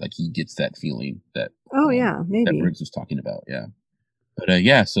says that. Like he gets that feeling that yeah, maybe that Briggs was talking about. Yeah. But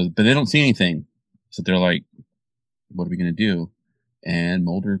yeah, but they don't see anything. So they're like, what are we gonna do? And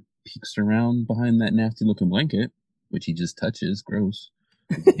Mulder peeks around behind that nasty looking blanket, which he just touches, gross,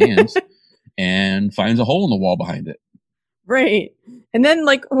 with his hands, and finds a hole in the wall behind it. Right. And then,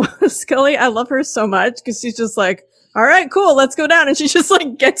 like, Scully, I love her so much because she's just like, all right, cool, let's go down. And she just,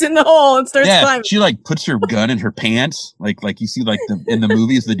 like, gets in the hole and starts climbing. She, like, puts her gun in her pants. Like you see, like, in the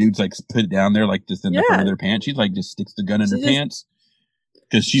movies, the dudes, like, put it down there, like, just in the front of their pants. She, like, just sticks the gun in her pants.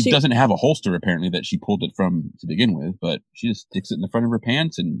 Because she doesn't have a holster, apparently, that she pulled it from to begin with. But she just sticks it in the front of her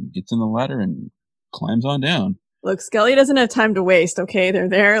pants and gets in the ladder and climbs on down. Look, Scully doesn't have time to waste, okay? They're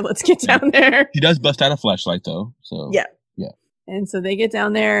there. Let's get down there. She does bust out a flashlight, though. So yeah. And so they get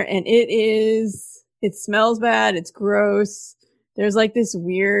down there, and it smells bad. It's gross. There's, like, this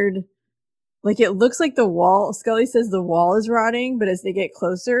weird, like, it looks like the wall. Scully says the wall is rotting, but as they get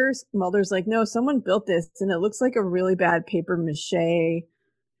closer, Mulder's like, no, someone built this, and it looks like a really bad paper mache,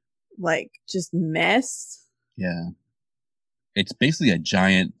 like, just mess. Yeah. It's basically a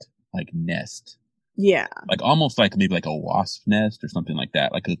giant, like, nest. Yeah. Like, almost like maybe like a wasp nest or something like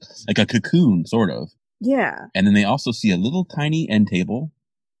that. Like a cocoon, sort of. Yeah. And then they also see a little tiny end table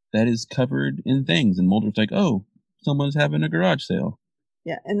that is covered in things. And Mulder's like, oh, someone's having a garage sale.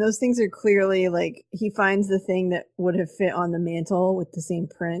 Yeah, and those things are clearly like he finds the thing that would have fit on the mantle with the same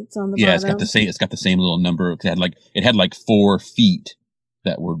print on the bottom. It's got the same little number. It had like 4 feet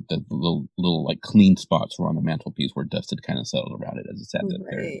that were the little like clean spots were on the mantelpiece where dust had kind of settled around it as it sat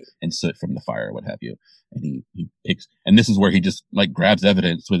there and soot from the fire, what have you. And he picks, and this is where he just like grabs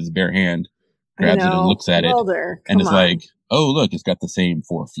evidence with his bare hand, grabs it and looks at Mulder, it, and is like, oh look, it's got the same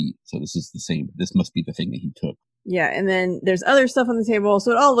 4 feet. So this is the same. This must be the thing that he took. Yeah, and then there's other stuff on the table, so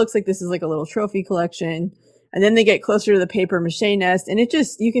it all looks like this is like a little trophy collection. And then they get closer to the paper mache nest, and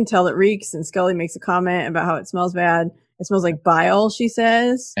you can tell it reeks, and Scully makes a comment about how it smells bad. It smells like bile, she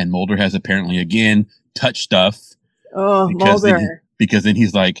says. And Mulder has apparently, again, touched stuff. Oh, Mulder. Because then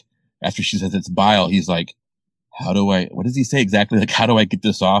he's like, after she says it's bile, he's like, what does he say exactly? Like, how do I get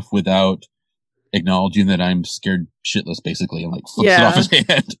this off without acknowledging that I'm scared shitless, basically, and like flips it off his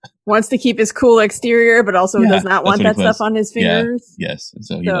hand. Wants to keep his cool exterior, but also does not want that stuff on his fingers. Yeah. Yes. And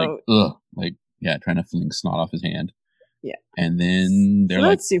so he trying to fling snot off his hand. Yeah. And then they're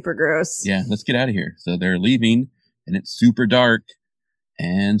like, that's super gross. Yeah, let's get out of here. So they're leaving and it's super dark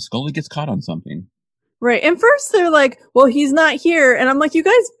and Scully gets caught on something. Right. And first they're like, well, he's not here. And I'm like, you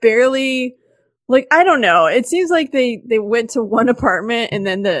guys barely, like, I don't know. It seems like they went to one apartment and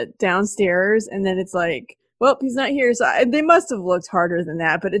then the downstairs, and then it's like, well, he's not here. So they must have looked harder than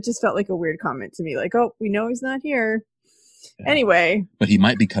that, but it just felt like a weird comment to me. Like, oh, we know he's not here. Yeah. Anyway. But he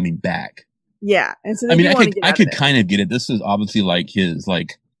might be coming back. Yeah. And so I could kind of get it. This is obviously like his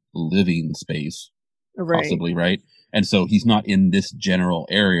like living space. Right. Possibly, right? And so he's not in this general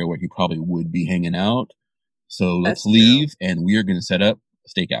area where he probably would be hanging out. So let's leave and we are going to set up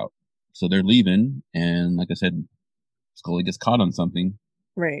a stakeout. So they're leaving. And like I said, Scully gets caught on something.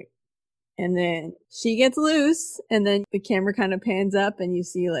 Right. And then she gets loose and then the camera kind of pans up and you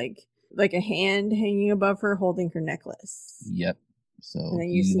see like a hand hanging above her holding her necklace. Yep. So and then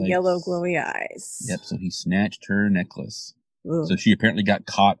you see yellow glowy eyes. Yep. So he snatched her necklace. Ooh. So she apparently got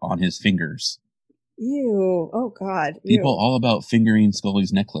caught on his fingers. Ew. Oh, God. People all about fingering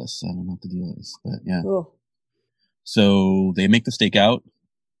Scully's necklace. I don't know what the deal is, but yeah. Ooh. So they make the stakeout.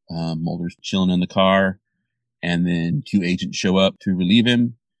 Mulder's chilling in the car, and then 2 agents show up to relieve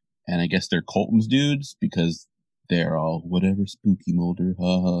him. And I guess they're Colton's dudes because they're all whatever spooky Mulder,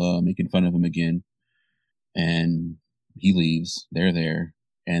 ha ha, making fun of him again. And he leaves. They're there.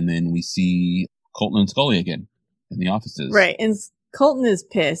 And then we see Colton and Scully again in the offices. Right. And Colton is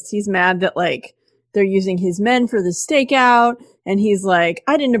pissed. He's mad that like they're using his men for the stakeout. And he's like,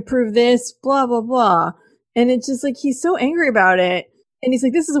 I didn't approve this, blah, blah, blah. And it's just like, he's so angry about it. And he's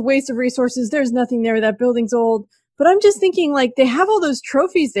like, this is a waste of resources. There's nothing there. That building's old. But I'm just thinking, like, they have all those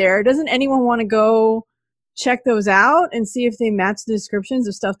trophies there. Doesn't anyone want to go check those out and see if they match the descriptions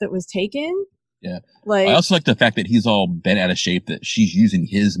of stuff that was taken? Yeah. Like, I also like the fact that he's all bent out of shape, that she's using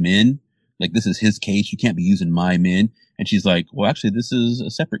his men. Like, this is his case. You can't be using my men. And she's like, well, actually, this is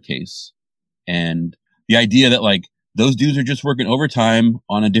a separate case. And the idea that, like, those dudes are just working overtime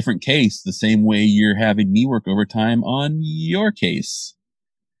on a different case, the same way you're having me work overtime on your case.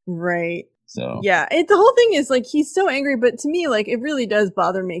 Right. So yeah, the whole thing is like he's so angry, but to me, like it really does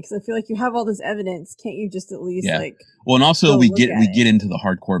bother me because I feel like you have all this evidence. Can't you just at least like? Well, and also we get into the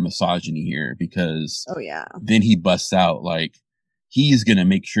hardcore misogyny here because then he busts out like he's gonna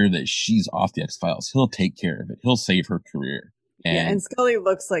make sure that she's off the X-Files. He'll take care of it. He'll save her career. And Scully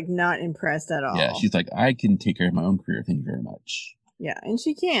looks like not impressed at all. Yeah, she's like, I can take care of my own career. Thank you very much. Yeah, and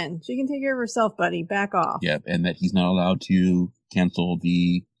she can take care of herself, buddy. Back off. Yep, and that he's not allowed to cancel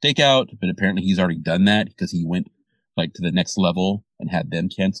the stakeout, but apparently he's already done that because he went like to the next level and had them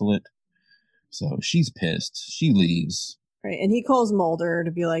cancel it. So she's pissed. She leaves. Right, and he calls Mulder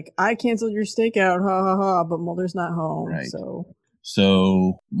to be like, I canceled your stakeout, ha ha ha, but Mulder's not home. Right.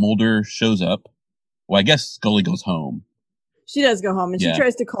 So Mulder shows up. Well, I guess Scully goes home. She does go home, and she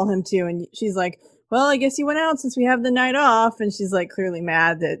tries to call him too, and she's like, well, I guess you went out since we have the night off, and she's like clearly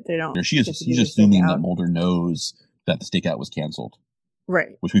mad that they don't. She's assuming that Mulder knows that the stakeout was canceled.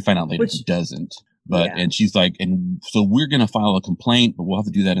 Right. Which we find out later he doesn't. But, and she's like, and so we're going to file a complaint, but we'll have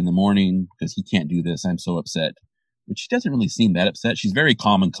to do that in the morning because he can't do this. I'm so upset. But she doesn't really seem that upset. She's very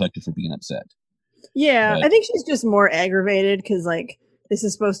calm and collected for being upset. Yeah. I think she's just more aggravated because like this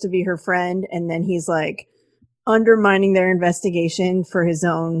is supposed to be her friend. And then he's like undermining their investigation for his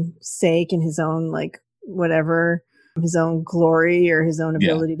own sake and his own like whatever. His own glory or his own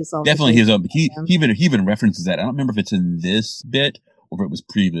ability to solve. Definitely his own. He even references that. I don't remember if it's in this bit or if it was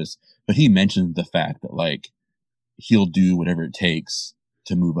previous, but he mentions the fact that like he'll do whatever it takes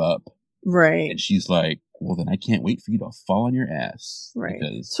to move up. Right. And she's like, well, then I can't wait for you to fall on your ass. Right.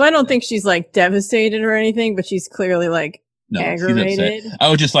 Because, so I don't think she's like devastated or anything, but she's clearly like aggravated. She's upset. I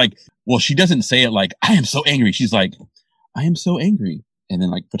was just like, well, she doesn't say it like, I am so angry. She's like, I am so angry. And then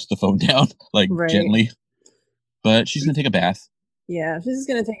like puts the phone down like gently. But she's going to take a bath. Yeah, she's just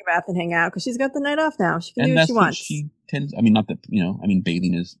going to take a bath and hang out because she's got the night off now. She can do what she wants. She tends, I mean, not that,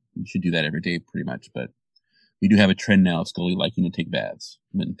 bathing is, you should do that every day pretty much, but we do have a trend now of Scully liking to take baths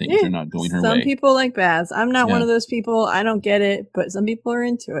when things are not going her way. Some people like baths. I'm not one of those people. I don't get it, but some people are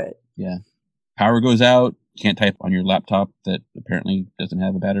into it. Yeah. Power goes out. Can't type on your laptop that apparently doesn't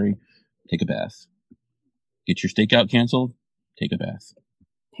have a battery. Take a bath. Get your stakeout canceled. Take a bath.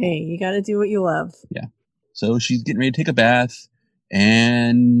 Hey, you got to do what you love. Yeah. So she's getting ready to take a bath,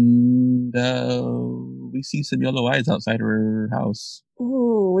 and we see some yellow eyes outside her house.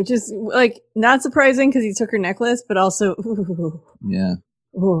 Ooh, which is like not surprising because he took her necklace, but also, ooh. Yeah.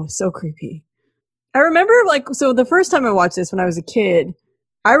 Ooh, so creepy. I remember so the first time I watched this when I was a kid,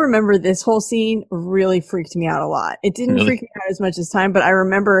 I remember this whole scene really freaked me out a lot. It didn't freak me out as much as time, but I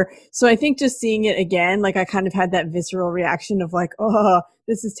remember, so I think just seeing it again, like I kind of had that visceral reaction of like, oh,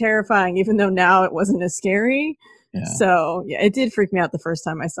 this is terrifying, even though now it wasn't as scary. Yeah. So yeah, it did freak me out the first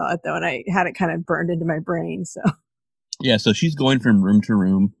time I saw it though, and I had it kind of burned into my brain, so. Yeah, so she's going from room to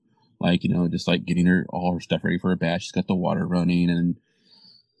room, like, just like getting all her stuff ready for her bath. She's got the water running, and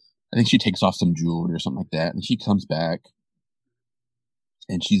I think she takes off some jewelry or something like that, and she comes back.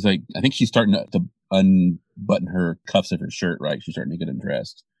 And she's like, I think she's starting to unbutton her cuffs of her shirt, right? She's starting to get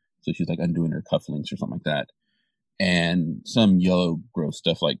undressed. So she's like undoing her cufflinks or something like that. And some yellow gross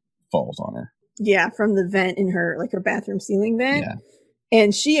stuff like falls on her. Yeah, from the vent in her, like her bathroom ceiling vent. Yeah.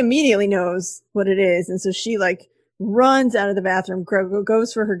 And she immediately knows what it is. And so she like runs out of the bathroom,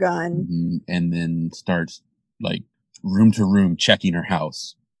 goes for her gun. Mm-hmm. And then starts like room to room checking her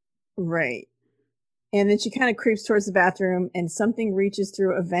house. Right. And then she kind of creeps towards the bathroom, and something reaches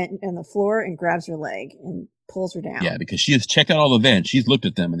through a vent in the floor and grabs her leg and pulls her down. Yeah, because she has checked out all the vents. She's looked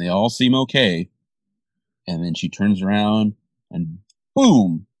at them, and they all seem okay. And then she turns around, and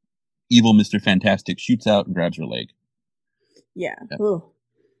boom! Evil Mr. Fantastic shoots out and grabs her leg. Yeah. Yep.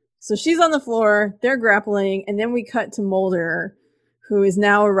 So she's on the floor. They're grappling, and then we cut to Mulder, who is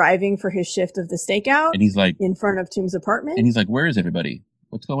now arriving for his shift of the stakeout. And he's like in front of Toombs' apartment. And he's like, "Where is everybody?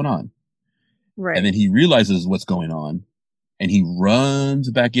 What's going on?" Right. And then he realizes what's going on, and he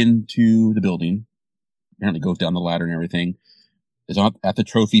runs back into the building. Apparently goes down the ladder and everything. Is at the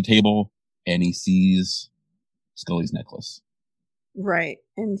trophy table, and he sees Scully's necklace. Right.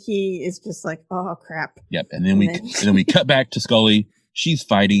 And he is just like, oh, crap. Yep. And then we cut back to Scully. She's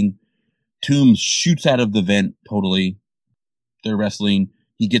fighting. Toombs shoots out of the vent totally. They're wrestling.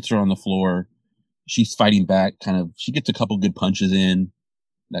 He gets her on the floor. She's fighting back, kind of. She gets a couple good punches in,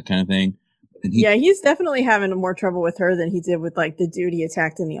 that kind of thing. And he's definitely having more trouble with her than he did with like the dude he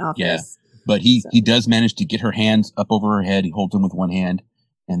attacked in the office. Yeah, but he does manage to get her hands up over her head. He holds them with one hand,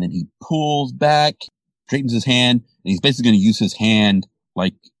 and then he pulls back, straightens his hand, and he's basically going to use his hand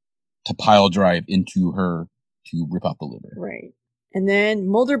like to pile drive into her to rip out the liver. Right. And then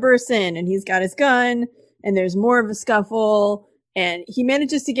Mulder bursts in, and he's got his gun, and there's more of a scuffle, and he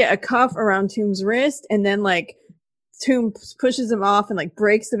manages to get a cuff around Toombs' wrist, and then like Toombs pushes him off and like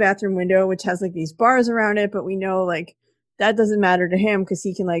breaks the bathroom window, which has like these bars around it, but we know like that doesn't matter to him because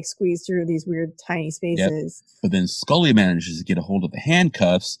he can like squeeze through these weird tiny spaces. Yep. But then Scully manages to get a hold of the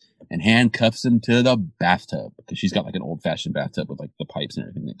handcuffs and handcuffs him to the bathtub because she's got like an old fashioned bathtub with like the pipes and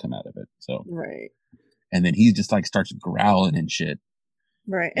everything that come out of it. So right. And then he just like starts growling and shit.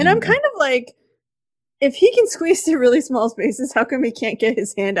 Right. And I'm kind of like, if he can squeeze through really small spaces, how come he can't get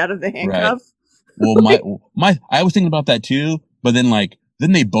his hand out of the handcuff? Right. Well, I was thinking about that too, but then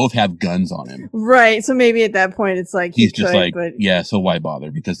they both have guns on him. Right. So maybe at that point it's like he's just like, yeah, so why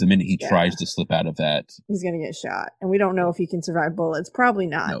bother? Because the minute he tries to slip out of that, he's going to get shot. And we don't know if he can survive bullets. Probably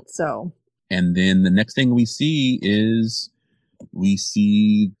not. Nope. So. And then the next thing we see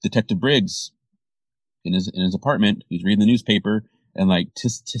Detective Briggs in his apartment. He's reading the newspaper and like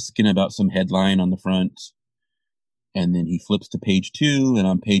tisking about some headline on the front. And then he flips to page 2, and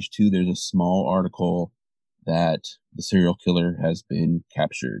on page 2, there's a small article that the serial killer has been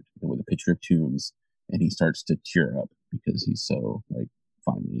captured with a picture of Toombs, and he starts to tear up because he's so like,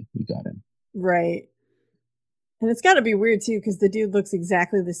 finally, we got him. Right. And it's got to be weird too, because the dude looks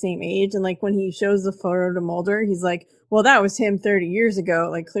exactly the same age. And like when he shows the photo to Mulder, he's like, well, that was him 30 years ago.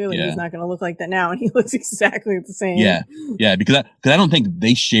 Like clearly he's not going to look like that now. And he looks exactly the same. Yeah. Yeah. Because I don't think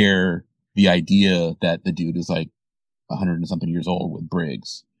they share the idea that the dude is like 100 and something years old with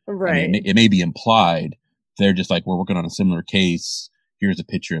Briggs. Right. I mean, it may be implied. They're just like, we're working on a similar case. Here's a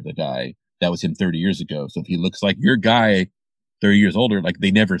picture of the guy. that was him 30 years ago. So if he looks like your guy 30 years older, like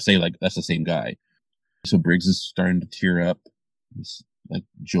they never say like that's the same guy. So Briggs is starting to tear up, this, like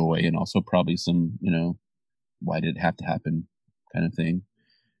joy, and also probably some, why did it have to happen kind of thing.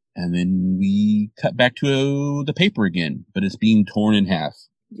 And then we cut back to the paper again, but it's being torn in half.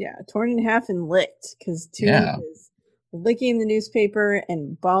 Yeah, torn in half and licked, because Toombs is licking the newspaper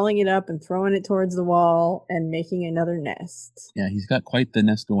and balling it up and throwing it towards the wall and making another nest. Yeah, he's got quite the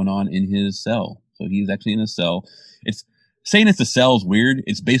nest going on in his cell. So he's actually in a cell. It's saying it's a cell is weird.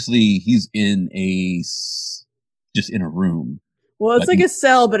 It's basically he's just in a room. Well, it's like a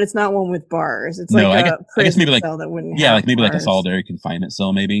cell, but it's not one with bars. It's no, like I guess maybe like cell that wouldn't. Yeah, have like maybe bars. like a solitary confinement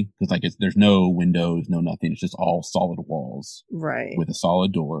cell, maybe, because like there's no windows, no nothing. It's just all solid walls, right, with a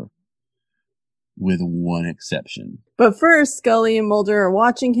solid door, with one exception. But first, Scully and Mulder are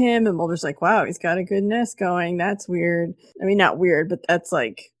watching him, and Mulder's like, "Wow, he's got a good nest going. That's weird. I mean, not weird, but that's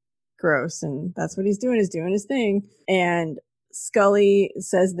like gross, and that's what he's doing. Is doing his thing." And Scully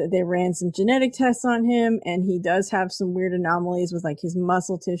says that they ran some genetic tests on him, and he does have some weird anomalies with like his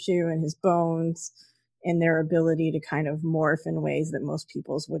muscle tissue and his bones and their ability to kind of morph in ways that most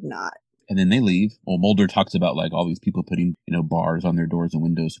people's would not. And then they leave. Well, Mulder talks about like all these people putting, bars on their doors and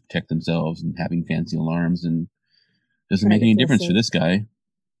windows to protect themselves and having fancy alarms, and doesn't make any difference for this guy.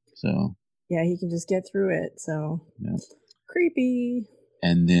 So yeah, he can just get through it. So creepy.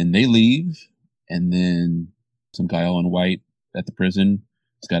 And then they leave, and then some guy all in white at the prison.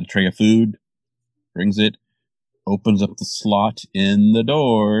 He's got a tray of food, brings it, opens up the slot in the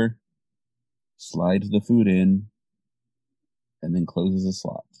door, slides the food in, and then closes the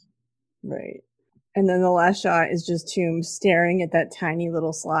slot. Right. And then the last shot is just Toombs staring at that tiny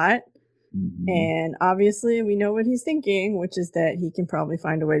little slot. Mm-hmm. And obviously we know what he's thinking, which is that he can probably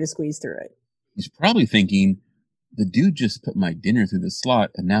find a way to squeeze through it. He's probably thinking, the dude just put my dinner through the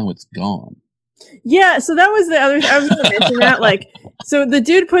slot and now it's gone. Yeah, so that was the other I was going to mention that. Like, so the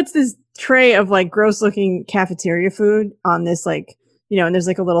dude puts this tray of like gross looking cafeteria food on this like, and there's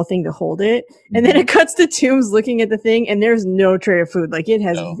like a little thing to hold it. And then it cuts to Toombs looking at the thing and there's no tray of food. Like it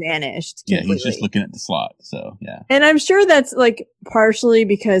has vanished completely. Yeah, he's just looking at the slot. So, yeah. And I'm sure that's like partially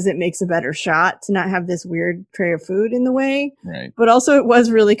because it makes a better shot to not have this weird tray of food in the way. Right. But also it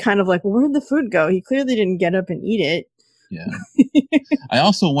was really kind of like, well, where'd the food go? He clearly didn't get up and eat it. Yeah. I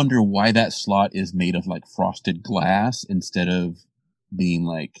also wonder why that slot is made of like frosted glass instead of being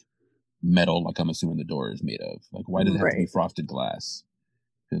like metal, like I'm assuming the door is made of. Like, why does it have to be frosted glass?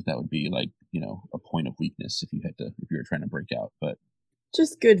 Because that would be like, a point of weakness if you were trying to break out. But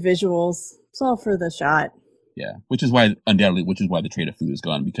just good visuals. It's all for the shot. Yeah. Which is why the tray of food is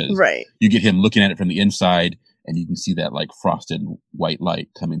gone, because you get him looking at it from the inside and you can see that like frosted white light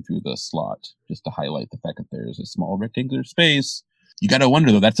coming through the slot just to highlight the fact that there's a small rectangular space. You got to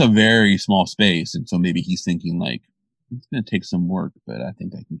wonder though, that's a very small space. And so maybe he's thinking like, it's going to take some work, but I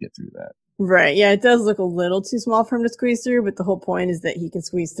think I can get through that. Right. Yeah, it does look a little too small for him to squeeze through, but the whole point is that he can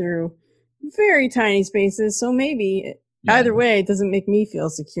squeeze through very tiny spaces. So maybe either way, it doesn't make me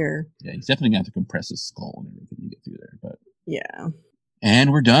feel secure. Yeah, he's definitely going to have to compress his skull and everything to get through there. But yeah.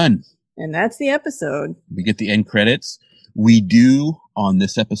 And we're done. And that's the episode. We get the end credits. We do, on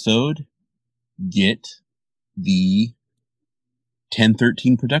this episode, get the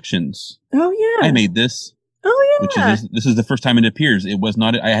 1013 Productions. Oh, yeah. I made this. Oh, yeah. This is the first time it appears. It was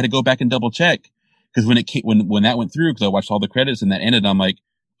not, I had to go back and double check. Because when that went through, because I watched all the credits and that ended, I'm like,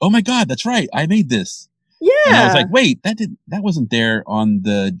 oh my God, that's right. I made this. Yeah. And I was like, wait, that wasn't there on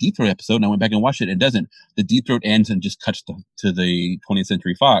the Deep Throat episode. And I went back and watched it. It doesn't. The Deep Throat ends and just cuts to the 20th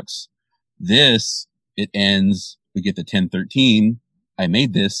Century Fox. This, it ends, we get the 1013, I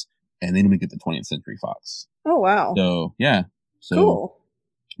made this, and then we get the 20th Century Fox. Oh, wow. So, yeah. So cool.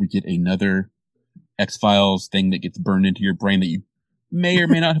 We get another X-Files thing that gets burned into your brain that you may or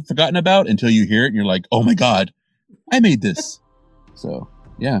may not have forgotten about until you hear it and you're like, oh my God, I made this. So,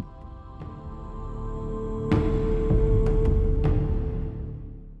 yeah.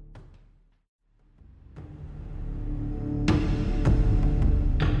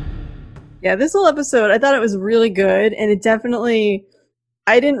 Yeah, this whole episode, I thought it was really good, and it definitely,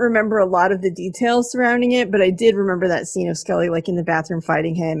 I didn't remember a lot of the details surrounding it, but I did remember that scene of Scully, like, in the bathroom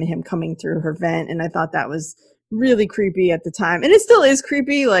fighting him and him coming through her vent, and I thought that was really creepy at the time. And it still is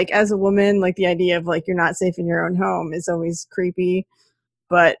creepy, like, as a woman, like, the idea of, like, you're not safe in your own home is always creepy.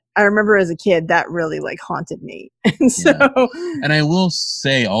 But I remember as a kid, that really, like, haunted me. And so... Yeah. And I will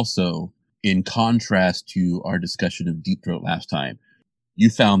say also, in contrast to our discussion of Deep Throat last time, you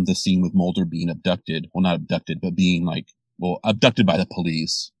found the scene with Mulder being abducted. Well, not abducted, but being like, abducted by the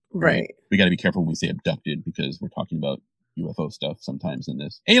police. Right. We got to be careful when we say abducted because we're talking about UFO stuff sometimes in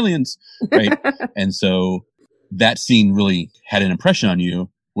this. Aliens, right? And so that scene really had an impression on you.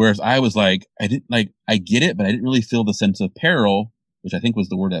 Whereas I was like, I get it, but I didn't really feel the sense of peril, which I think was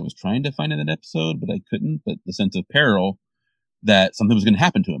the word I was trying to find in that episode, but I couldn't. But the sense of peril that something was going to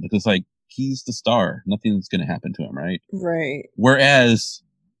happen to him, because like he's the star, nothing's going to happen to him, right? Right. Whereas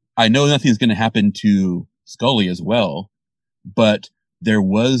I know nothing's going to happen to Scully as well, but there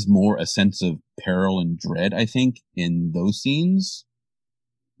was more a sense of peril and dread, I think, in those scenes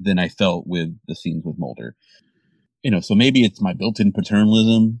than I felt with the scenes with Mulder. So maybe it's my built-in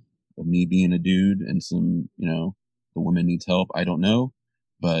paternalism of me being a dude and some, the woman needs help. I don't know,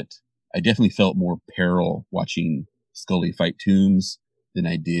 but I definitely felt more peril watching Scully fight Toombs than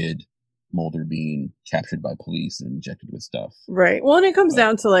I did Mulder being captured by police and injected with stuff. Right. Well, and it comes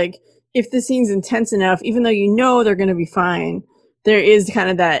down to like, if the scene's intense enough, even though they're going to be fine, there is kind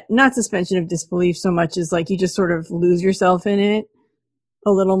of that, not suspension of disbelief so much as like you just sort of lose yourself in it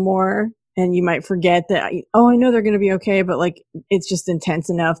a little more. And you might forget that, I know they're going to be okay, but like, it's just intense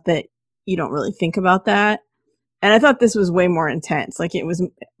enough that you don't really think about that. And I thought this was way more intense. Like it was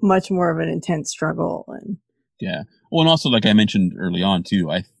much more of an intense struggle. And yeah. Well, and also like I mentioned early on too,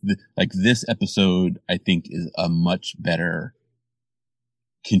 like this episode, I think is a much better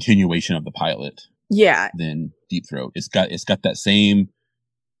continuation of the pilot. Yeah. Than Deep Throat. It's got that same,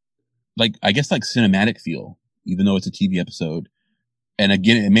 like, I guess like cinematic feel, even though it's a TV episode. And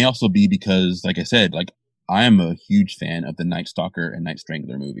again, it may also be because, like I said, like I am a huge fan of the Night Stalker and Night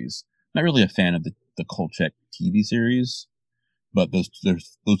Strangler movies. Not really a fan of the Kolchak TV series, but those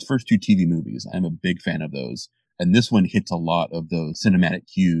first two TV movies, I'm a big fan of those. And this one hits a lot of those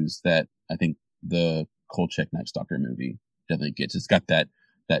cinematic cues that I think the Kolchak Night Stalker movie definitely gets. It's got that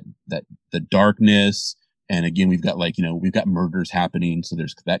the darkness, and again we've got we've got murders happening, so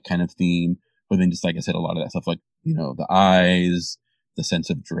there's that kind of theme. But then just like I said, a lot of that stuff, like the eyes, the sense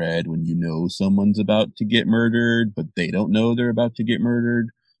of dread when someone's about to get murdered, but they don't know they're about to get murdered.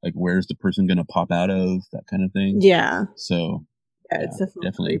 Like, where's the person going to pop out of? That kind of thing. Yeah. So yeah, it's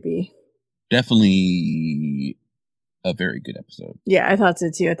definitely creepy. Definitely a very good episode. Yeah, I thought so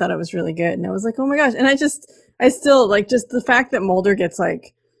too. I thought it was really good, and I was like, oh my gosh! And I still like just the fact that Mulder gets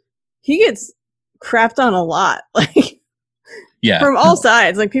he gets crapped on a lot, like from all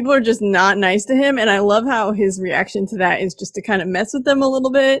sides. Like people are just not nice to him, and I love how his reaction to that is just to kind of mess with them a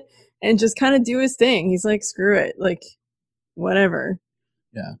little bit and just kind of do his thing. He's like, screw it, like whatever.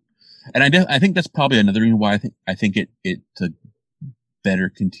 Yeah, and I think that's probably another reason why I think it's a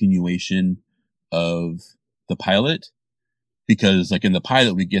better continuation of the pilot, because like in the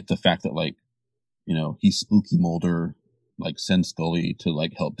pilot we get the fact that he's spooky Mulder, like sends Scully to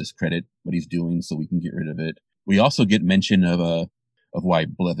like help discredit what he's doing so we can get rid of it. We also get mention of why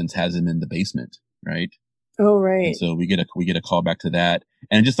Blevins has him in the basement, right? Oh, right. And so we get a call back to that,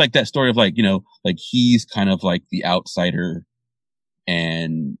 and just like that story of like he's kind of like the outsider,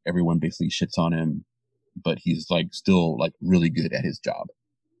 and everyone basically shits on him, but he's like still like really good at his job.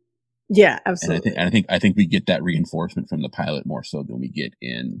 Yeah, absolutely. And I think we get that reinforcement from the pilot more so than we get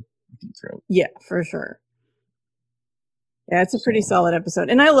in Deep Throat. Yeah, for sure. Yeah, it's a pretty solid episode.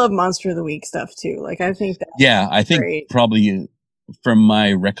 And I love Monster of the Week stuff too. Like I think think probably from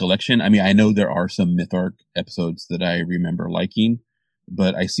my recollection, I mean, I know there are some Myth-Arc episodes that I remember liking,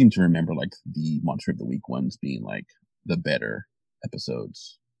 but I seem to remember like the Monster of the Week ones being like the better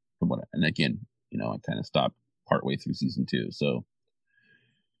episodes from and again, I kind of stopped partway through season 2. So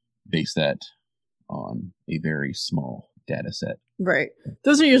base that on a very small data set. Right.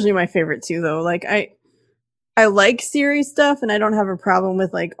 Those are usually my favorite too, though. Like I like series stuff, and I don't have a problem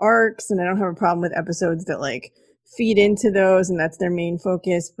with like arcs, and I don't have a problem with episodes that like feed into those and that's their main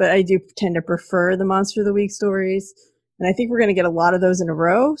focus. But I do tend to prefer the Monster of the Week stories, and I think we're going to get a lot of those in a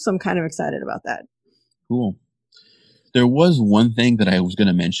row. So I'm kind of excited about that. Cool. There was one thing that I was going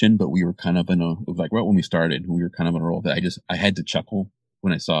to mention, but we were kind of it was like right when we started, we were kind of on a roll that I had to chuckle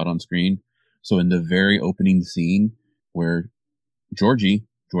when I saw it on screen. So in the very opening scene where George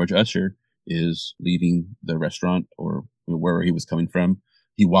Usher is leaving the restaurant or wherever he was coming from,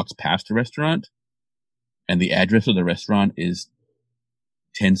 he walks past the restaurant, and the address of the restaurant is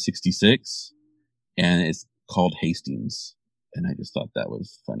 1066, and it's called Hastings. And I just thought that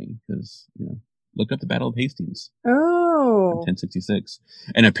was funny because, look up the Battle of Hastings. Oh. 1066.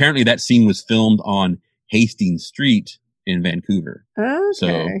 And apparently that scene was filmed on Hastings Street in Vancouver. Okay.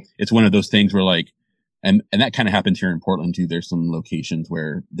 So it's one of those things where like, and that kind of happens here in Portland too. There's some locations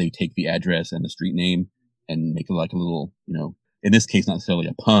where they take the address and the street name and make it like a little, in this case, not necessarily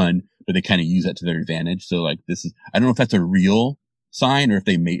a pun, but they kind of use that to their advantage. So like I don't know if that's a real sign or if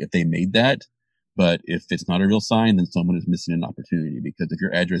they made that, But if it's not a real sign, then someone is missing an opportunity, because if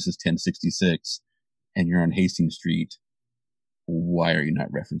your address is 1066 and you're on Hastings Street, why are you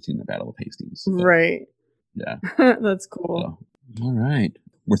not referencing the Battle of Hastings? But, right. Yeah. That's cool. So, all right.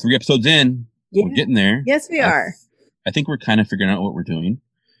 We're 3 episodes in. Yeah. We're getting there. Yes, we are. I think we're kind of figuring out what we're doing.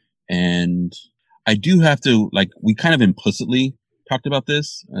 And I do have to, we kind of implicitly talked about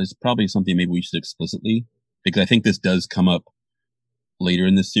this. It's probably something maybe we should explicitly, because I think this does come up later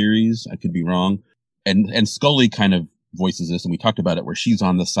in the series. I could be wrong. And Scully kind of voices this, and we talked about it, where she's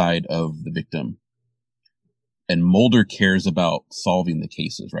on the side of the victim. And Mulder cares about solving the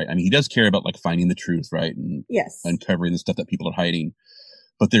cases, right? I mean, he does care about finding the truth, right? And yes, uncovering the stuff that people are hiding.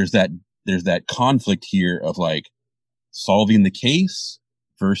 But there's that conflict here of solving the case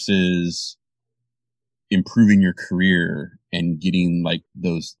versus improving your career and getting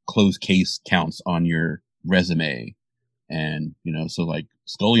those closed case counts on your resume. And, so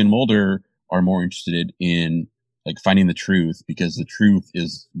Scully and Mulder are more interested in finding the truth, because the truth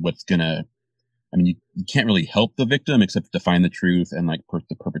is what's gonna, you can't really help the victim except to find the truth and put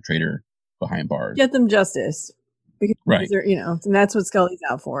the perpetrator behind bars. Get them justice. Because right. And that's what Scully's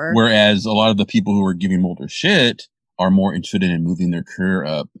out for. Whereas a lot of the people who are giving Mulder shit are more interested in moving their career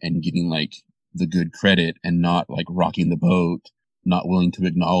up and getting the good credit, and not rocking the boat, not willing to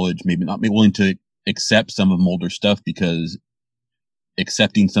acknowledge, maybe not willing to accept some of Mulder's stuff, because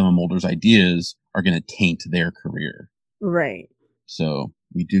accepting some of Mulder's ideas are going to taint their career. Right. So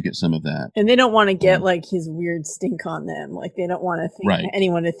we do get some of that. And they don't want to get his weird stink on them. They don't want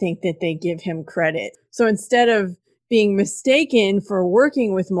anyone to think that they give him credit. So instead of being mistaken for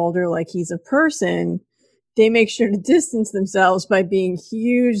working with Mulder like he's a person, they make sure to distance themselves by being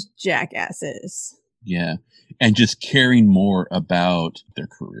huge jackasses. Yeah. And just caring more about their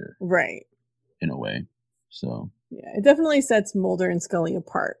career. Right. In a way. So. Yeah, it definitely sets Mulder and Scully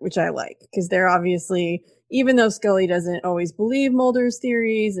apart, which I like, because they're obviously, even though Scully doesn't always believe Mulder's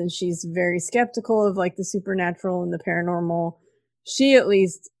theories and she's very skeptical of the supernatural and the paranormal, she at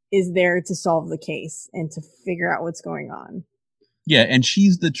least is there to solve the case and to figure out what's going on. Yeah, and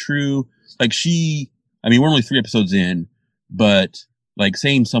she's the true, we're only 3 episodes in, but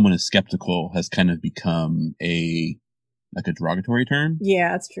saying someone is skeptical has kind of become a derogatory term.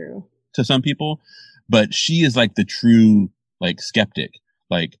 Yeah, that's true. To some people. But she is the true skeptic.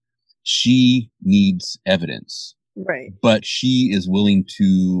 She needs evidence. Right. But she is willing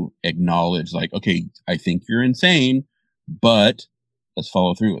to acknowledge okay, I think you're insane, but let's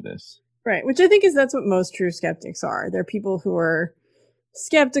follow through with this. Right. Which I think that's what most true skeptics are. They're people who are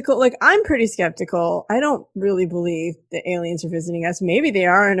skeptical. I'm pretty skeptical. I don't really believe that aliens are visiting us. Maybe they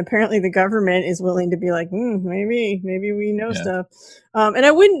are, and apparently the government is willing to be maybe we know stuff. And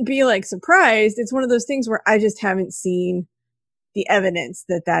I wouldn't be surprised. It's one of those things where I just haven't seen the evidence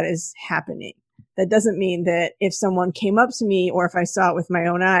that is happening. That doesn't mean that if someone came up to me, or if I saw it with my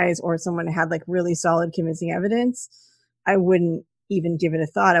own eyes, or someone had really solid convincing evidence, I wouldn't even give it a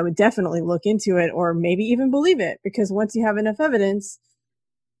thought. I would definitely look into it, or maybe even believe it, because once you have enough evidence,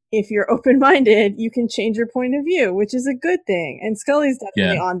 if you're open-minded, you can change your point of view, which is a good thing. And Scully's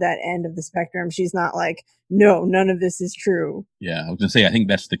definitely on that end of the spectrum. She's not no, none of this is true. Yeah, I was going to say, I think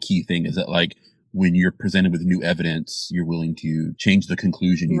that's the key thing, is that when you're presented with new evidence, you're willing to change the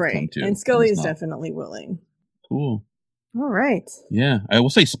conclusion you've come to. And Scully is definitely willing. Cool. All right. Yeah, I will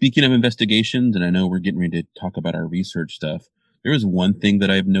say, speaking of investigations, and I know we're getting ready to talk about our research stuff, there was one thing that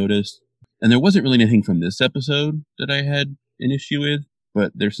I've noticed, and there wasn't really anything from this episode that I had an issue with.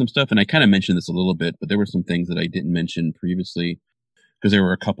 But there's some stuff, and I kind of mentioned this a little bit, but there were some things that I didn't mention previously, because there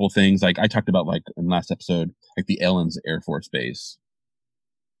were a couple of things, I talked about, in last episode, the Ellens Air Force Base.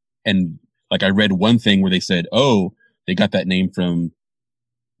 And, I read one thing where they said, oh, they got that name from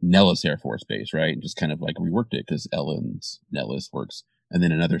Nellis Air Force Base, right? And just kind of, reworked it, because Nellis works. And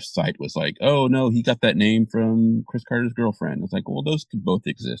then another site was oh, no, he got that name from Chris Carter's girlfriend. It's well, those could both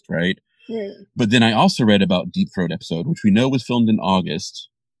exist, right? Right. But then I also read about Deep Throat episode, which we know was filmed in August,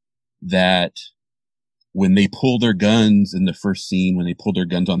 that when they pull their guns in the first scene, when they pull their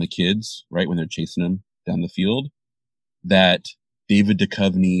guns on the kids, right, when they're chasing them down the field, that David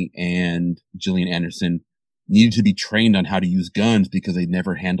Duchovny and Gillian Anderson needed to be trained on how to use guns because they'd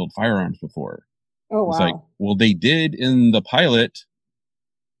never handled firearms before. Oh, wow. It's well, they did in the pilot,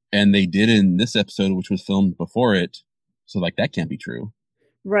 and they did in this episode, which was filmed before it. So that can't be true.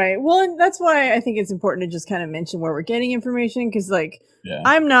 Right. Well, and that's why I think it's important to just kind of mention where we're getting information, because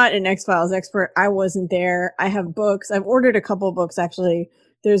I'm not an X-Files expert. I wasn't there. I have books. I've ordered a couple of books, actually.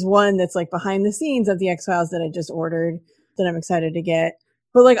 There's one that's behind the scenes of the X-Files that I just ordered that I'm excited to get.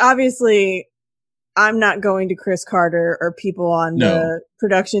 But obviously I'm not going to Chris Carter or people on the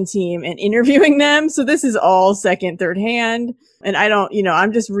production team and interviewing them. So this is all second, third hand. And I don't,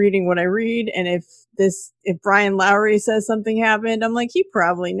 I'm just reading what I read. And if Brian Lowry says something happened, I'm like, he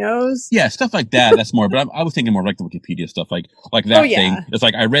probably knows. Yeah, stuff like that. That's more, but I was thinking more like the Wikipedia stuff, like that thing. It's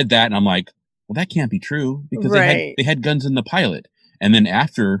like, I read that and I'm like, well, that can't be true because they had guns in the pilot. And then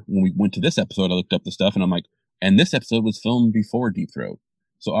after, when we went to this episode, I looked up the stuff and I'm like, and this episode was filmed before Deep Throat.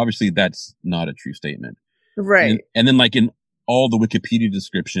 So obviously that's not a true statement. Right. And then like in all the Wikipedia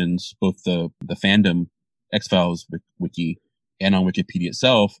descriptions, both the fandom X-Files wiki and on Wikipedia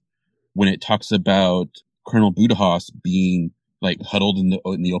itself, when it talks about Colonel Budahas being like huddled in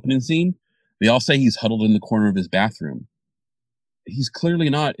the opening scene, they all say he's huddled in the corner of his bathroom. He's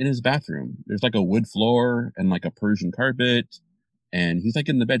clearly not in his bathroom. There's like a wood floor and like a Persian carpet, and he's like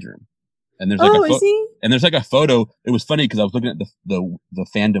in the bedroom. And there's like is he? And there's like a photo. It was funny because I was looking at the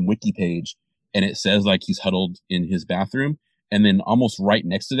fandom wiki page, and it says like he's huddled in his bathroom, and then almost right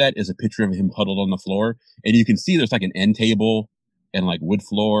next to that is a picture of him huddled on the floor, and you can see there's like an end table and like wood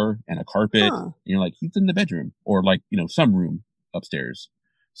floor and a carpet. And you're like, he's in the bedroom or like some room upstairs.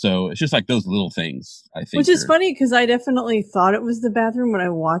 So it's just like those little things, I think. Which is funny because I definitely thought it was the bathroom when I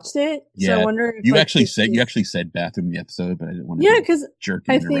watched it. Yeah, so I wonder if you actually said bathroom in the episode, but I didn't want to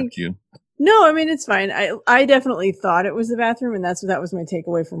interrupt you. No, I mean, it's fine. I definitely thought it was the bathroom, and that was my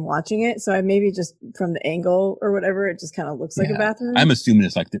takeaway from watching it. So I maybe just from the angle or whatever, it just kind of looks like a bathroom. I'm assuming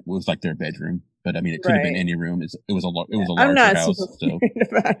it was like their bedroom, but I mean, it could have been any room. It was a larger house. So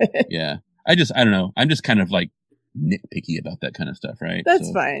about it. Yeah, I don't know. I'm just kind of like nitpicky about that kind of stuff, right? That's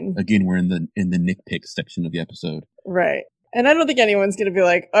fine. Again, we're in the nitpick section of the episode, right? And I don't think anyone's going to be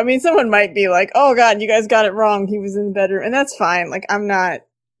like, I mean, someone might be like, oh God, you guys got it wrong. He was in the bedroom, and that's fine. Like, I'm not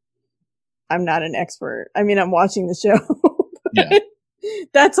an expert. I mean, I'm watching the show. Yeah.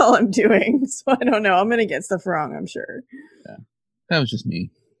 That's all I'm doing. So I don't know. I'm going to get stuff wrong, I'm sure. Yeah. That was just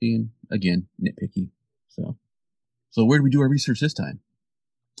me being, again, nitpicky. So where did we do our research this time?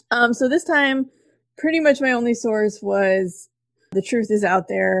 So this time, pretty much my only source was The Truth Is Out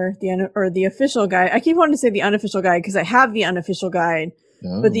There, the official guide. I keep wanting to say the unofficial guide because I have the unofficial guide.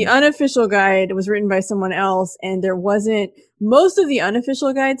 Oh. But the unofficial guide was written by someone else, and most of the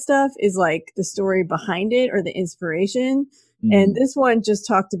unofficial guide stuff is like the story behind it or the inspiration. Mm. And this one just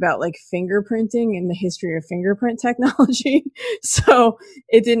talked about like fingerprinting and the history of fingerprint technology. So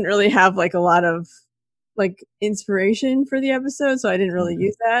it didn't really have like a lot of like inspiration for the episode. So I didn't really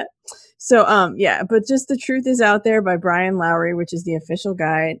use that. So, but just The Truth Is Out There by Brian Lowry, which is the official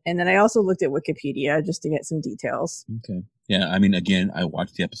guide. And then I also looked at Wikipedia just to get some details. Okay. Yeah. I mean, again, I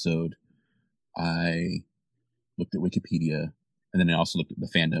watched the episode. I looked at Wikipedia, and then I also looked at the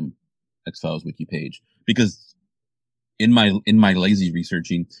fandom X-Files wiki page because in my lazy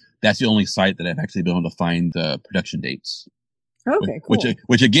researching, that's the only site that I've actually been able to find the production dates. Okay, cool.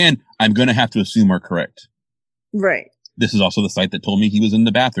 Which again, I'm going to have to assume are correct. Right. This is also the site that told me he was in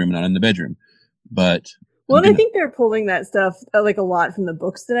the bathroom, not in the bedroom. But I think they're pulling that stuff like a lot from the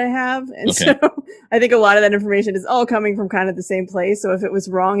books that I have, and so I think a lot of that information is all coming from kind of the same place. So if it was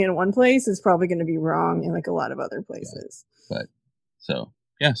wrong in one place, it's probably going to be wrong in like a lot of other places. Yeah. But so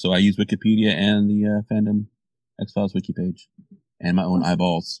I use Wikipedia and the fandom X-Files wiki page, and my own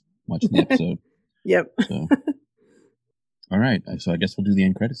eyeballs watching the episode. Yep. So. All right, so I guess we'll do the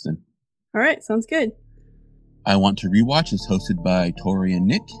end credits then. All right, sounds good. I Want to Rewatch is hosted by Tori and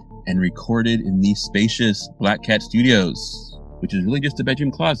Nick and recorded in the spacious Black Cat Studios, which is really just a bedroom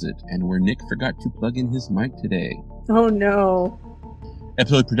closet and where Nick forgot to plug in his mic today. Oh no.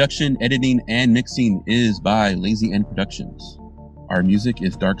 Episode production, editing, and mixing is by Lazy End Productions. Our music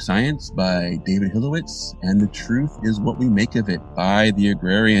is Dark Science by David Hilowitz, and The Truth Is What We Make of It by The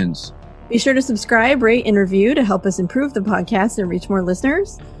Agrarians. Be sure to subscribe, rate, and review to help us improve the podcast and reach more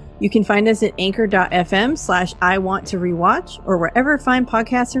listeners. You can find us at anchor.fm/IWantToRewatch or wherever fine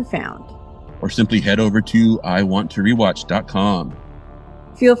podcasts are found. Or simply head over to iwanttορewatch.com.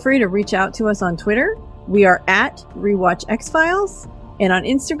 Feel free to reach out to us on Twitter. We are at RewatchXFiles. And on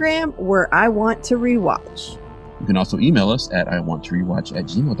Instagram, we're iWantToRewatch. You can also email us at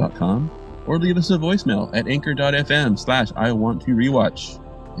iwanttorewatch@gmail.com or leave us a voicemail at anchor.fm/IWantToRewatch.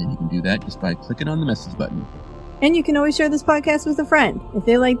 And you can do that just by clicking on the message button. And you can always share this podcast with a friend. If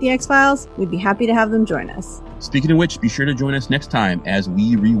they like the X-Files, we'd be happy to have them join us. Speaking of which, be sure to join us next time as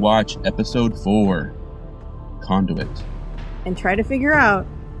we rewatch episode 4, Conduit. And try to figure out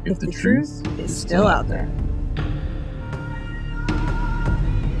if the truth is still out there.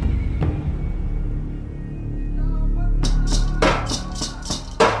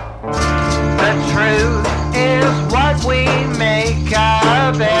 The truth is what we make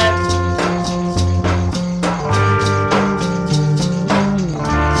of it.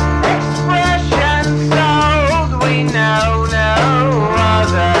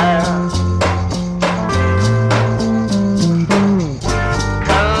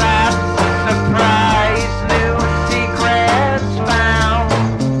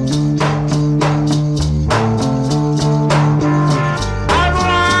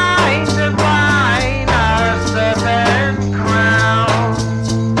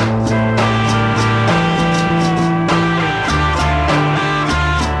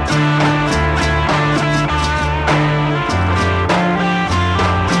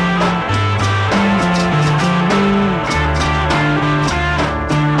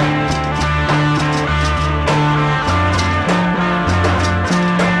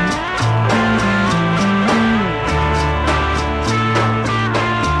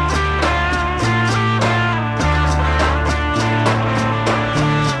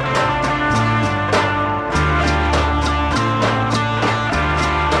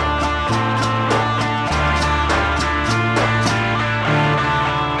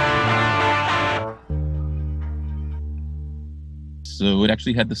 So it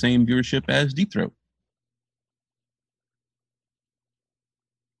actually had the same viewership as Deep Throat.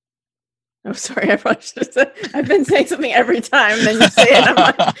 I'm sorry, I probably should have said, I've been saying something every time, and then you say it.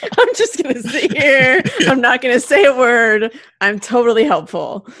 I'm just going to sit here. I'm not going to say a word. I'm totally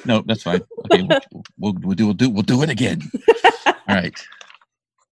helpful. No, that's fine. Okay, we'll do it again. All right.